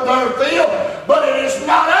 they work their field, but it is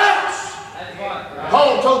not us.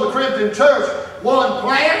 Paul told the Corinthian church, one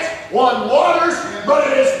plants, one waters, but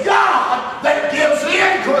it is God that gives the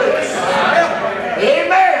increase.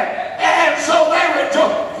 Amen. And so they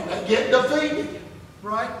rejoice, and they get defeated.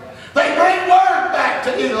 They bring word back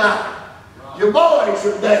to Eli. Your boys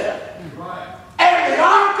are dead. And the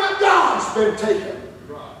Ark of God's been taken.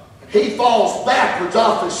 He falls backwards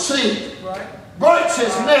off his seat, breaks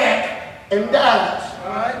his neck, and dies.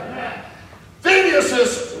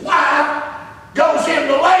 Phinehas' wife goes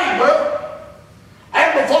into labor,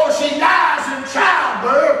 and before she dies in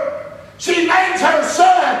childbirth, she names her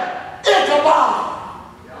son Ichabod.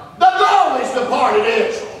 The lowest departed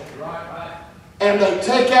Israel. And they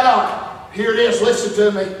take out, here it is, listen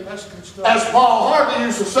to me. As Paul Harvey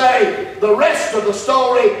used to say, the rest of the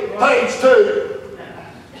story, page 2.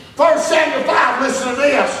 1 Samuel 5, listen to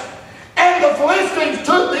this. And the Philistines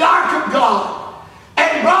took the Ark of God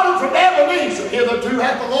and brought it from Ebenezer. Hitherto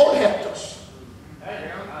hath the Lord helped us.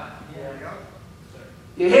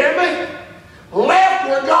 You hear me? Left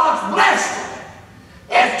where God's blessed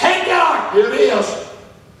and take the Ark, here it is,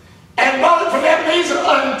 and brought it from Ebenezer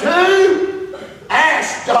unto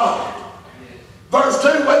Ashdod. Verse 2,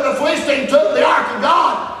 when the Philistines took the Ark of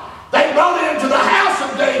God, they brought it into the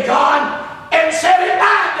house of Dagon and set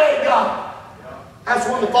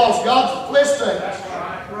false gods of Philistines.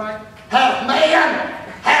 Half man,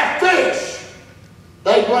 half fish.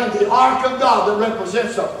 They bring the ark of God that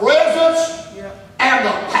represents the presence and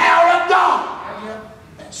the power of God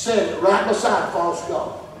and set it right beside false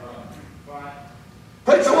God.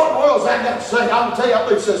 Preacher, what in the world has that got to say? I'm going to tell you, I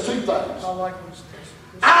believe it says two things.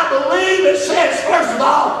 I believe it says, first of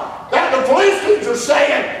all, that the Philistines are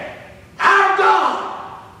saying, our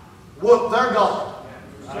God whooped their God.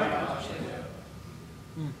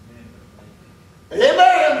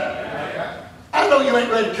 Amen. I know you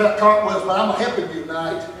ain't ready to cut cartwheels, but I'm helping you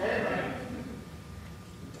tonight.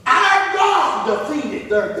 Our God defeated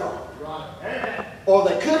their God. Or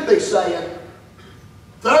they could be saying,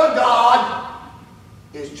 their God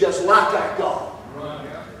is just like our God.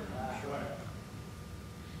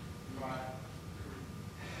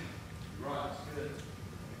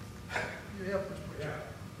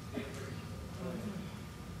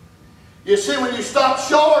 You see, when you stop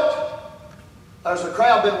short, there's a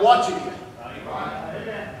crowd been watching you.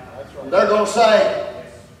 They're going to say,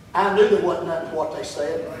 I knew there wasn't nothing to what they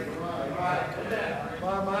said.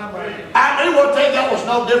 I knew what they got was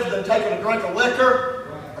no different than taking a drink of liquor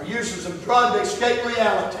or using some drug to escape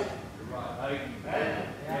reality.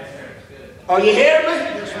 Are you hearing me?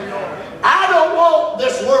 I don't want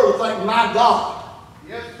this world to think my God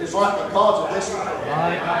is like the gods of this world.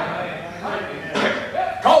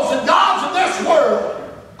 Because the gods of this world,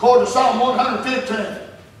 according to Psalm 115,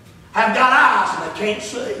 have got eyes and they can't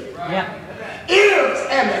see. Ears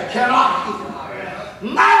and they cannot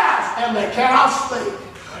hear. Mouths and they cannot speak.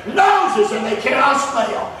 Noses and they cannot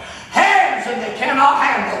smell. Hands and they cannot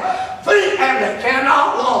handle. Feet and they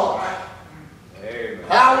cannot walk.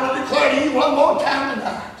 I want to declare to you one more time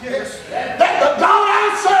tonight that the God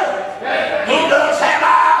I serve, He does have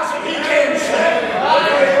eyes and He can see.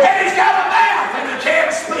 And He's got a mouth and He can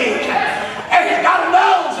speak. And He's got a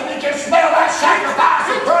nose and He can smell that sacrifice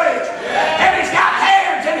of praise. And He's got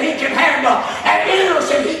hands and He can handle. And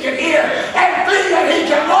ears and He can hear. And feet and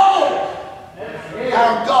He can roll.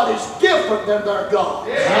 Our God is different than their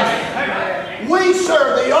God. We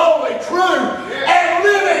serve the only true and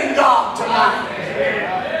living God tonight.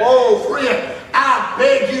 Oh, friend, I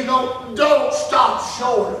beg you, don't stop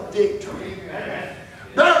short of victory.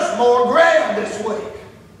 There's more ground this week.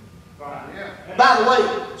 By the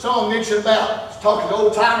way, someone mentioned about talking to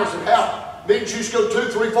old timers and how meetings used to go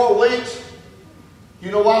 2, 3, 4 weeks.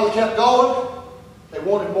 You know why they kept going? They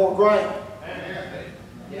wanted more ground.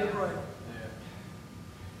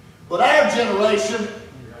 But our generation,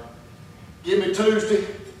 give me Tuesday,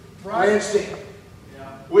 Wednesday,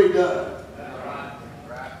 we done.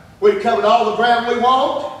 We've covered all the ground we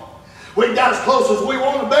want. We've got as close as we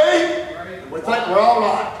want to be. And we think we're all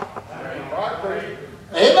right.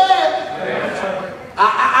 Amen.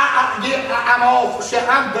 I'm all for shit.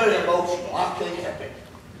 I'm very emotional. I can't help it.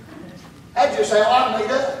 That's just how I'm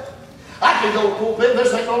made up. I can go to the pulpit,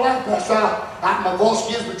 this ain't no life. My voice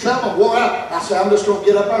gives me trouble, I'm wore out. I say, I'm just going to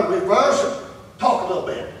get up there and reverse and talk a little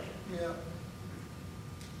bit.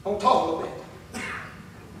 Don't talk a little bit.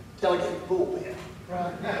 Till I get to the pulpit.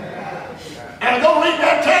 And I go read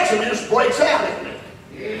that text and it just breaks out in me.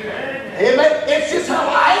 Amen. It's just how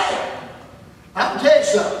I am. I can tell you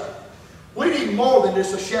something. We need more than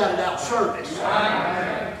just a shouted out service.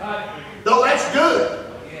 Though that's good.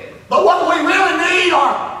 But what we really need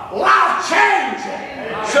are life-changing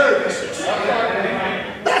services.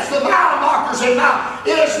 That's the mile markers in my.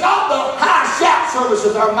 It is not the high shout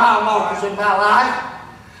services that are mile markers in my life,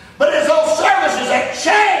 but it's those services that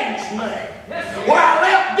changed me. Where I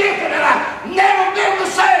left different and I've never been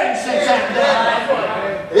the same since that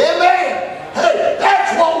day. Amen. Hey,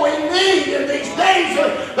 that's what we need in these days,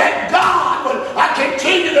 that God would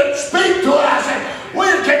continue to speak to us and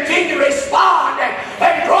we'll continue to respond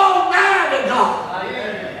and draw nigh to God.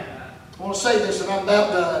 I want to say this and I'm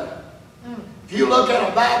about done. If you look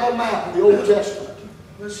at a Bible map of the Old Testament,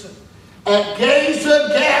 listen, at Gaza,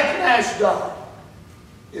 Gath, and Ashdod,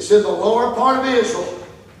 it's in the lower part of Israel,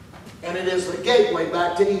 and it is the gateway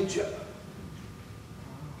back to Egypt.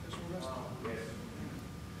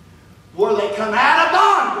 Where they come out of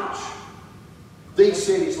bondage, these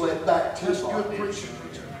cities led back to bondage.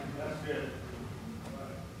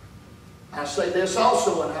 I say this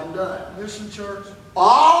also and I'm done. Listen, church.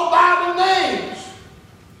 All Bible names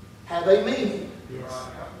have a meaning.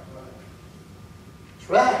 That's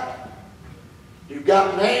right. You've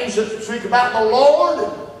got names that speak about the Lord.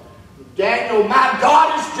 And Daniel, my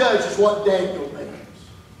God is judge, is what Daniel means.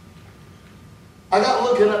 I got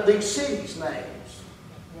looking up these cities' names.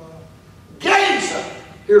 Gaza.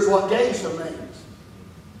 Here's what Gaza means.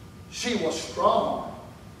 She was strong.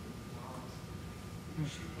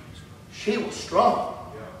 She was strong.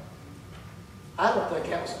 I don't think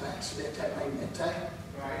that was an accident that name that time.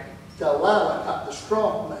 Delilah got the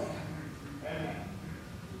strong man.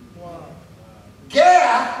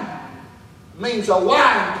 Gath means a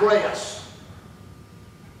wine press.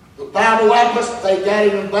 The Bible apples, they got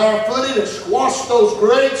him barefooted and squashed those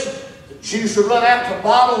grapes. The juice would run out to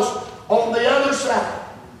bottles on the other side.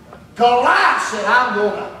 Goliath said, I'm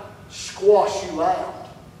going to squash you out.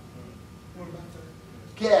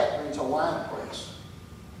 Gath means a wine press.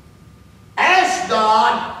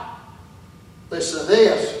 Ashdod, listen to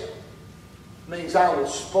this, means I will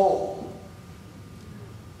spoil.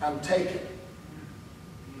 I'm taking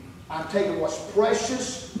what's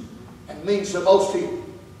precious and means the most to you,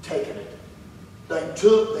 taking it. They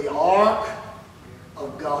took the ark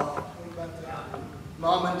of God.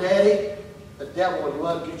 Mom and Daddy, the devil would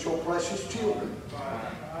love to get your precious children.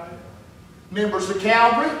 Members of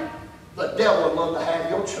Calvary, the devil would love to have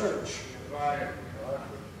your church.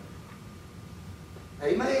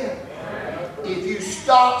 Amen. If you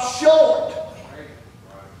stop short,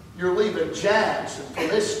 you're leaving giants and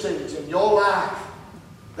Philistines in your life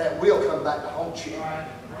that will come back to haunt you.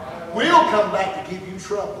 Will come back to give you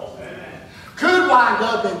trouble. Could wind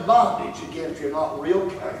up in bondage again if you're not real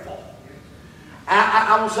careful.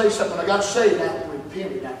 I want to say something. I got to say that and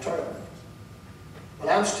repent in that turn. But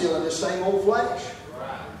I'm still in this same old flesh.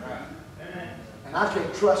 And I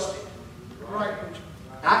can't trust it.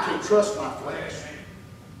 I can't trust my flesh.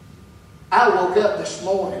 I woke up this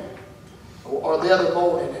morning, or the other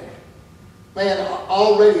morning, and man,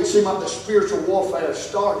 already it seemed like the spiritual warfare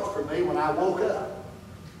started for me when I woke up.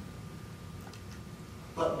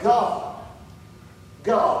 But God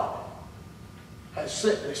has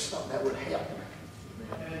sent me something that would help me.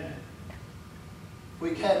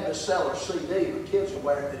 We had to sell our CD, the kids are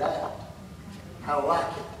wearing it out. I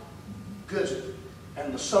like it. Good.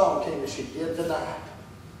 And the song came as she did tonight.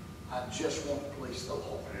 I just want to please the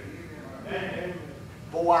Lord.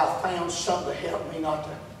 Boy, I found something to help me not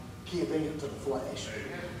to give in to the flesh.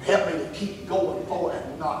 Help me to keep going forward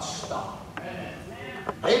and not stop.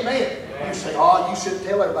 Amen. You say, oh, you shouldn't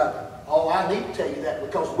tell everybody. Oh, I need to tell you that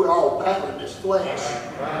because we're all battling this flesh.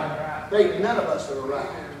 There ain't none of us that are right.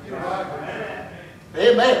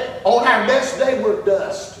 Amen. On our best day, we're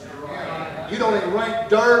dust. You don't even rank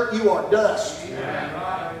dirt, you are dust.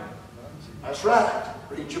 That's right.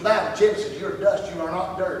 Read your Bible. Genesis, you're dust, you are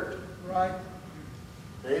not dirt. Right.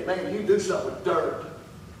 Amen. You do something with dirt.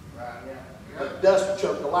 But dust will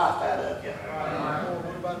choke the life out of you.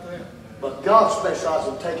 What about that? But God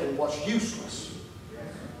specializes in taking what's useless,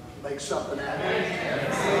 make something out of it.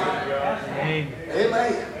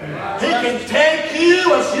 Amen. He can take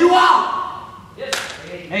you as you are.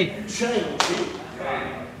 Change you.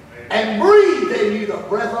 And breathe in you the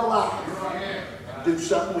breath of life. And do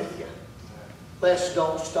something with you. Let's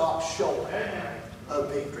don't stop short of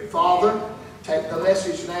victory. Father, take the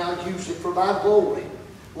message now and use it for thy glory.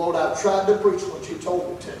 Lord, I've tried to preach what you told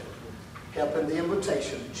me to. Help in the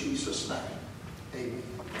invitation in Jesus' name. Amen.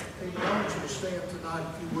 Hey, I want you to stand tonight,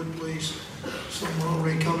 if you would, please. Someone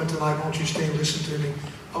already coming tonight. I want you to stand and listen to me.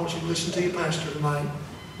 I want you to listen to your pastor tonight.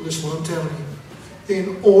 Listen to what I'm telling you.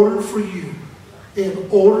 In order for you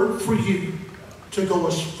to go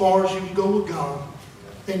as far as you can go with God,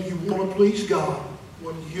 and you want to please God,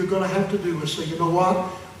 what you're going to have to do is say, you know what?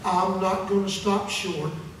 I'm not going to stop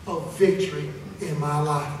short of victory in my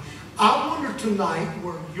life. I wonder tonight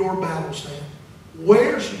where your battle's at.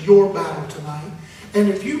 Where's your battle tonight? And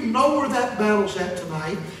if you know where that battle's at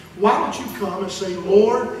tonight, why don't you come and say,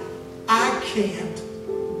 Lord, I can't,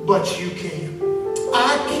 but you can.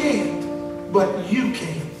 I can't, but you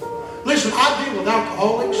can. Listen, I deal with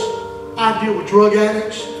alcoholics. I deal with drug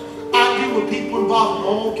addicts. I deal with people involved in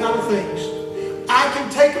all kind of things. I can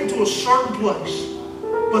take them to a certain place,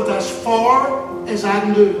 but that's far as I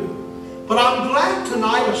can do. But I'm glad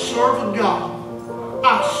tonight I serve a God.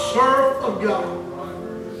 I serve a God.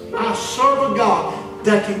 I serve a God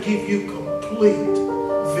that can give you complete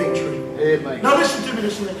victory. Amen. Now listen to me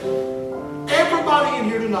this minute. Everybody in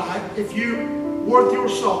here tonight, if you're worth your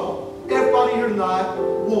salt, everybody here tonight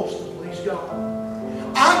wants to please God.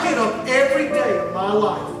 I get up every day of my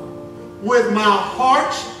life with my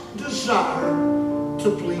heart's desire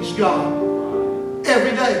to please God.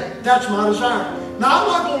 Every day. That's my desire. Now, I'm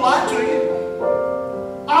not going to lie to you.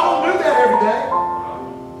 I don't do that every day.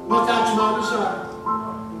 But that's my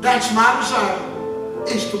desire. That's my desire,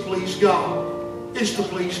 is to please God. Is to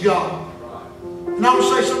please God. And I'm going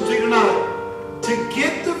to say something to you tonight. To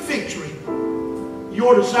get the victory,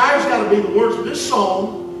 your desire's got to be the words of this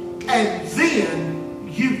song, and then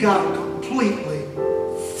you've got to completely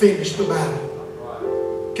finish the battle.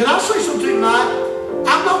 Can I say something tonight?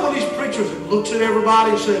 I'm not one of these preachers that looks at everybody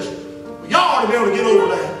and says, well, y'all ought to be able to get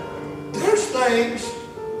over that. There's things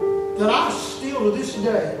that I still to this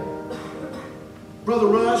day, Brother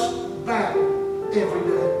Russ, battle every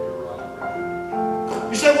day.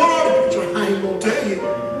 You say, what are the preacher? I ain't going to tell you.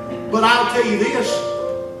 But I'll tell you this,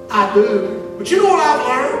 I do. But you know what I've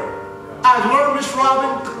learned? I've learned, Miss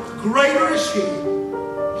Robin, greater is He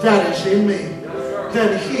that is in me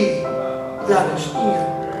than he that is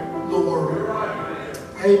in the world.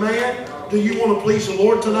 Amen. Do you want to please the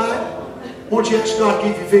Lord tonight? Won't you ask God to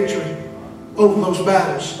give you victory over those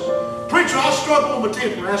battles? Preacher, I struggle with my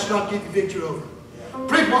temper. Ask God to give you victory over it.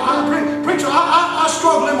 Preacher, I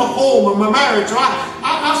struggle in my home or my marriage.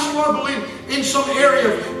 I struggle in some area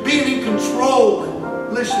of being in control.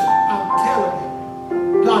 And listen, I'm telling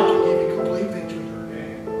you, God can give you complete victory.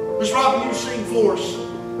 Miss Robin, you sing for us.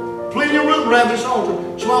 Plenty of room around this altar.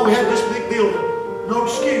 That's why we have this big building. No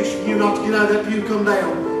excuse for you not to get out of that pew and come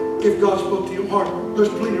down if God spoke to your heart. There's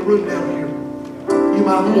plenty of room down here. You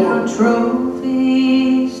mind the Lord. There are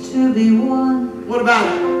trophies to be won. What about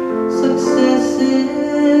it? Success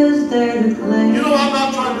is there to claim. You know, I'm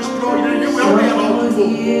not trying to destroy you. We already have all the full.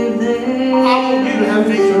 I want you to have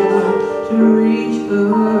victory tonight. To reach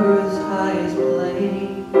earth's highest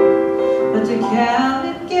plane. But to count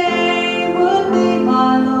it gain would be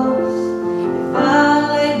my loss if I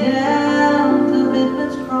lay down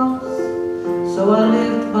commitment's cross. So I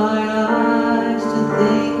lift my eyes to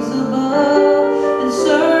things above and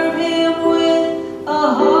serve Him with a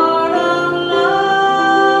heart of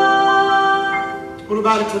love. What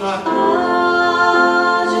about it tonight? I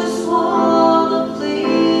just want to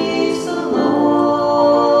please the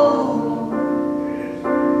Lord.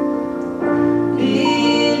 Be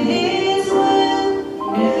in His will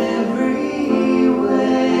every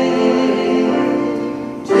way.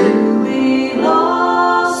 To be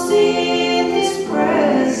lost in His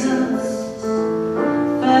presence,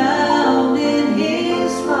 found in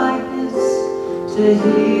His likeness, to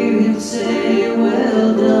hear Him say,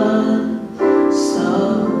 well done,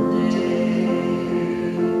 someday.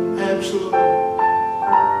 Absolutely.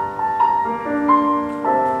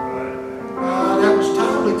 That was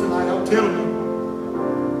timely tonight, I'm telling you.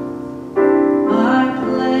 My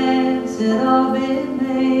plans had all been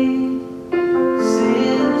made,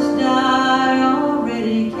 sin's die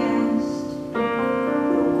already cast. The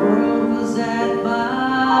world was at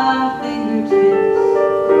my fingertips,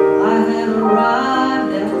 I had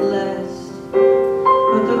arrived at last.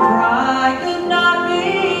 But the pride could not be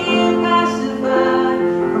pacified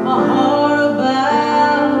from a heart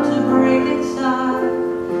about to break inside.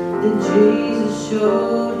 Then Jesus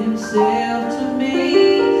showed Himself to me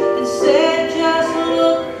and said, just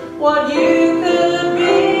look what you could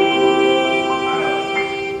be.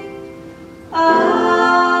 I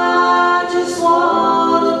just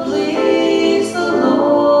want to please the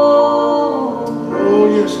Lord. Oh,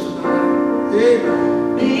 yes, tonight. Amen.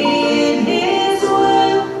 Be in His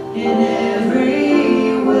will in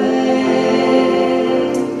every way.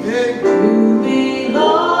 Amen. To be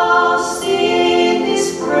lost in His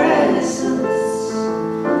presence,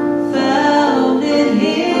 found in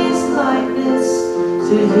His likeness,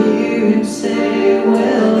 to hear Him say,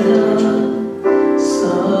 well done,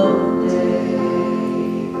 someday.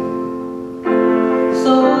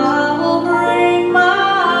 So I will bring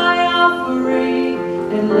my offering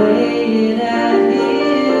and lay it at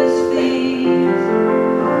His feet.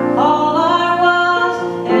 All I was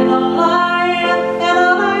and all I am and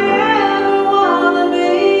all I ever want to be.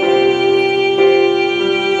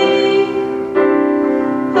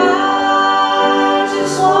 I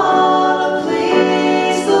just want to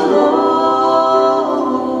please the Lord.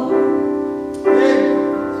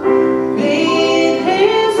 Be in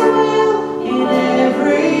His will in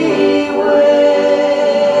every way.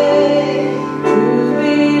 To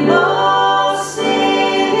be lost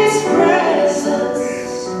in His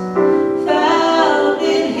presence, found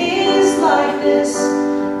in His likeness,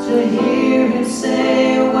 to hear Him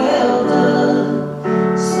say, well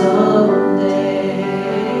done, someday.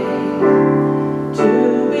 To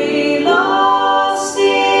be lost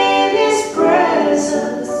in His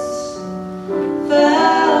presence,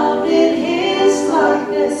 found in His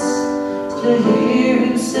likeness, to hear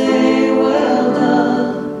Him say, well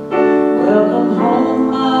done. Welcome home,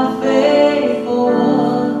 my faithful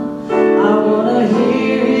one. I want to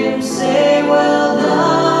hear Him say, well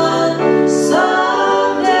done,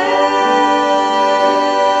 someday.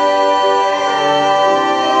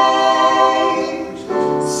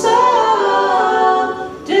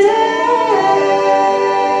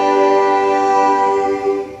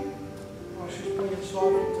 Oh, she's playing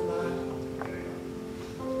softly tonight.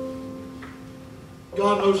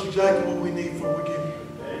 God knows exactly what we need for we give Him.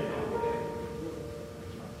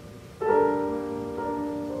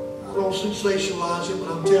 I don't sensationalize it, but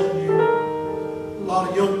I'm telling you, a lot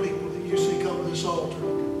of young people that you see come to this altar,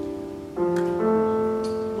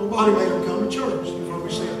 nobody made them come to church. You've heard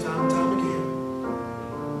me say it time and time again.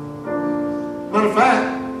 Matter of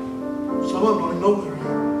fact, some of them don't even know they're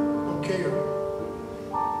here. Don't care.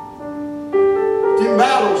 Them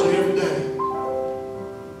battles are every day.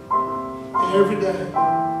 Every day.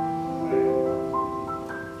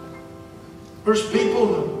 There's people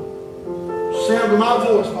that sound of my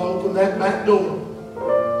voice if I open that back door.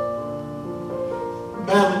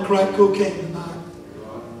 Battling crack cocaine tonight.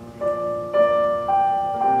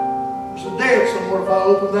 There's a dead somewhere if I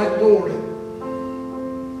open that door.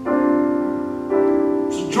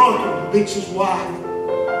 There's a drunkard that beats his wife.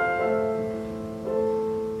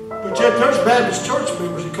 But yet there's Baptist church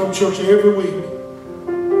members that come to church every week.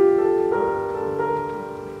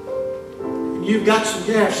 And you've got some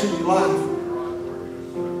gaps in your life.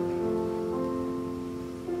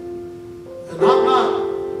 And I'm not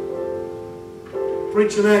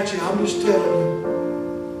preaching at you, I'm just telling you.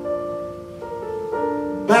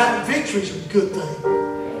 Victory's a good thing.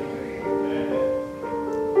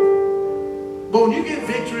 But when you get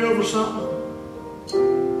victory over something,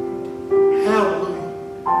 hallelujah.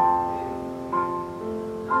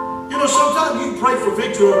 You know, sometimes you pray for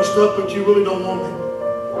victory over stuff, but you really don't want it.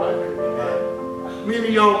 Many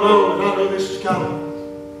of y'all know, and I know this is kind of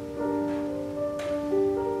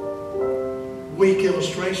weak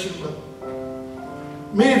illustration, but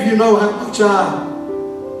many of you know how much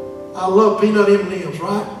I love peanut M&Ms,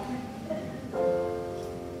 right?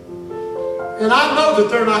 And I know that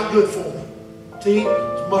they're not good for me to eat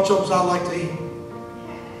as much of them as I like to eat.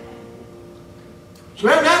 So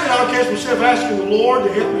every now and then I'll catch myself asking the Lord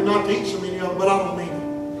to help me not to eat so many of them, but I don't need it.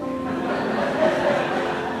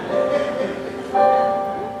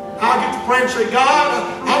 I'll get to pray and say, God,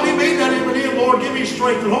 I'll be eating that M&M, Lord, give me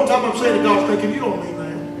strength. And the whole time I'm saying to God, thinking, you don't mean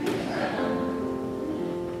that.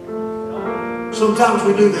 Sometimes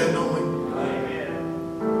we do that, don't we?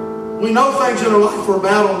 We know things in our life are a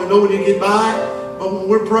battle. We know we need to get by. But when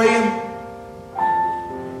we're praying,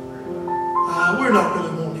 we're not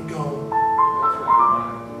really wanting to go.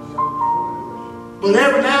 But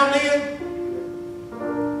every now and then,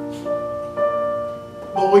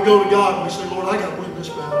 we go to God and we say, Lord, I got to win this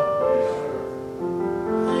battle.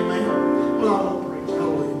 Amen. Well, I won't preach.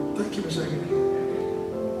 Hallelujah. Thank you for saying that.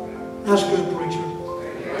 That's good, preacher.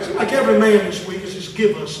 Like every man this week is just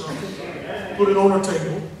give us something. Put it on our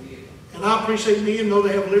table. And I appreciate me and know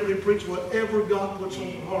they have liberty to preach whatever God puts on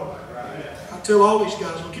their heart. I tell all these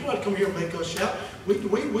guys, look, you don't have to come here and make us shout. We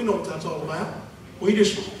know what that's all about. We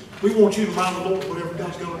want you to mind the Lord, whatever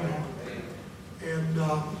God's got on your heart. And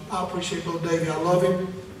I appreciate Brother Davy. I love him.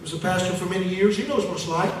 He was a pastor for many years. He knows what it's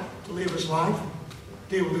like to live his life,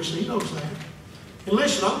 deal with this. He knows that. And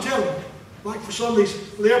listen, I'm telling you, like for some of these,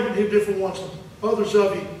 there are different ones. Others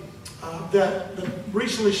of you that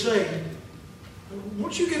recently saved,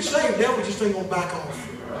 once you get saved, the devil just ain't going to back off.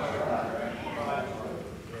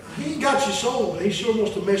 He ain't got your soul, but he sure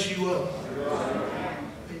wants to mess you up.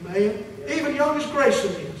 Amen. Even young as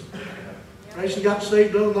Grayson is. Grayson got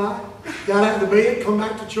saved the other night, got out of the bed, come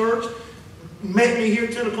back to church, met me here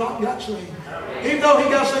at 10 o'clock, got saved. Even though he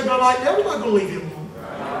got saved the other night, the devil's not going to leave him alone.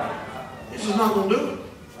 He's just not going to do it.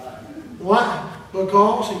 Why?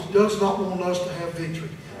 Because he does not want us to have victory.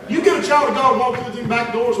 You get a child of God walking through them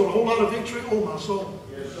back doors with a whole lot of victory, oh my soul.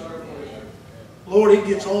 Lord, he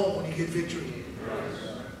gets on when you get victory.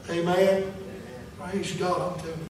 Amen. Praise God, I'm telling you.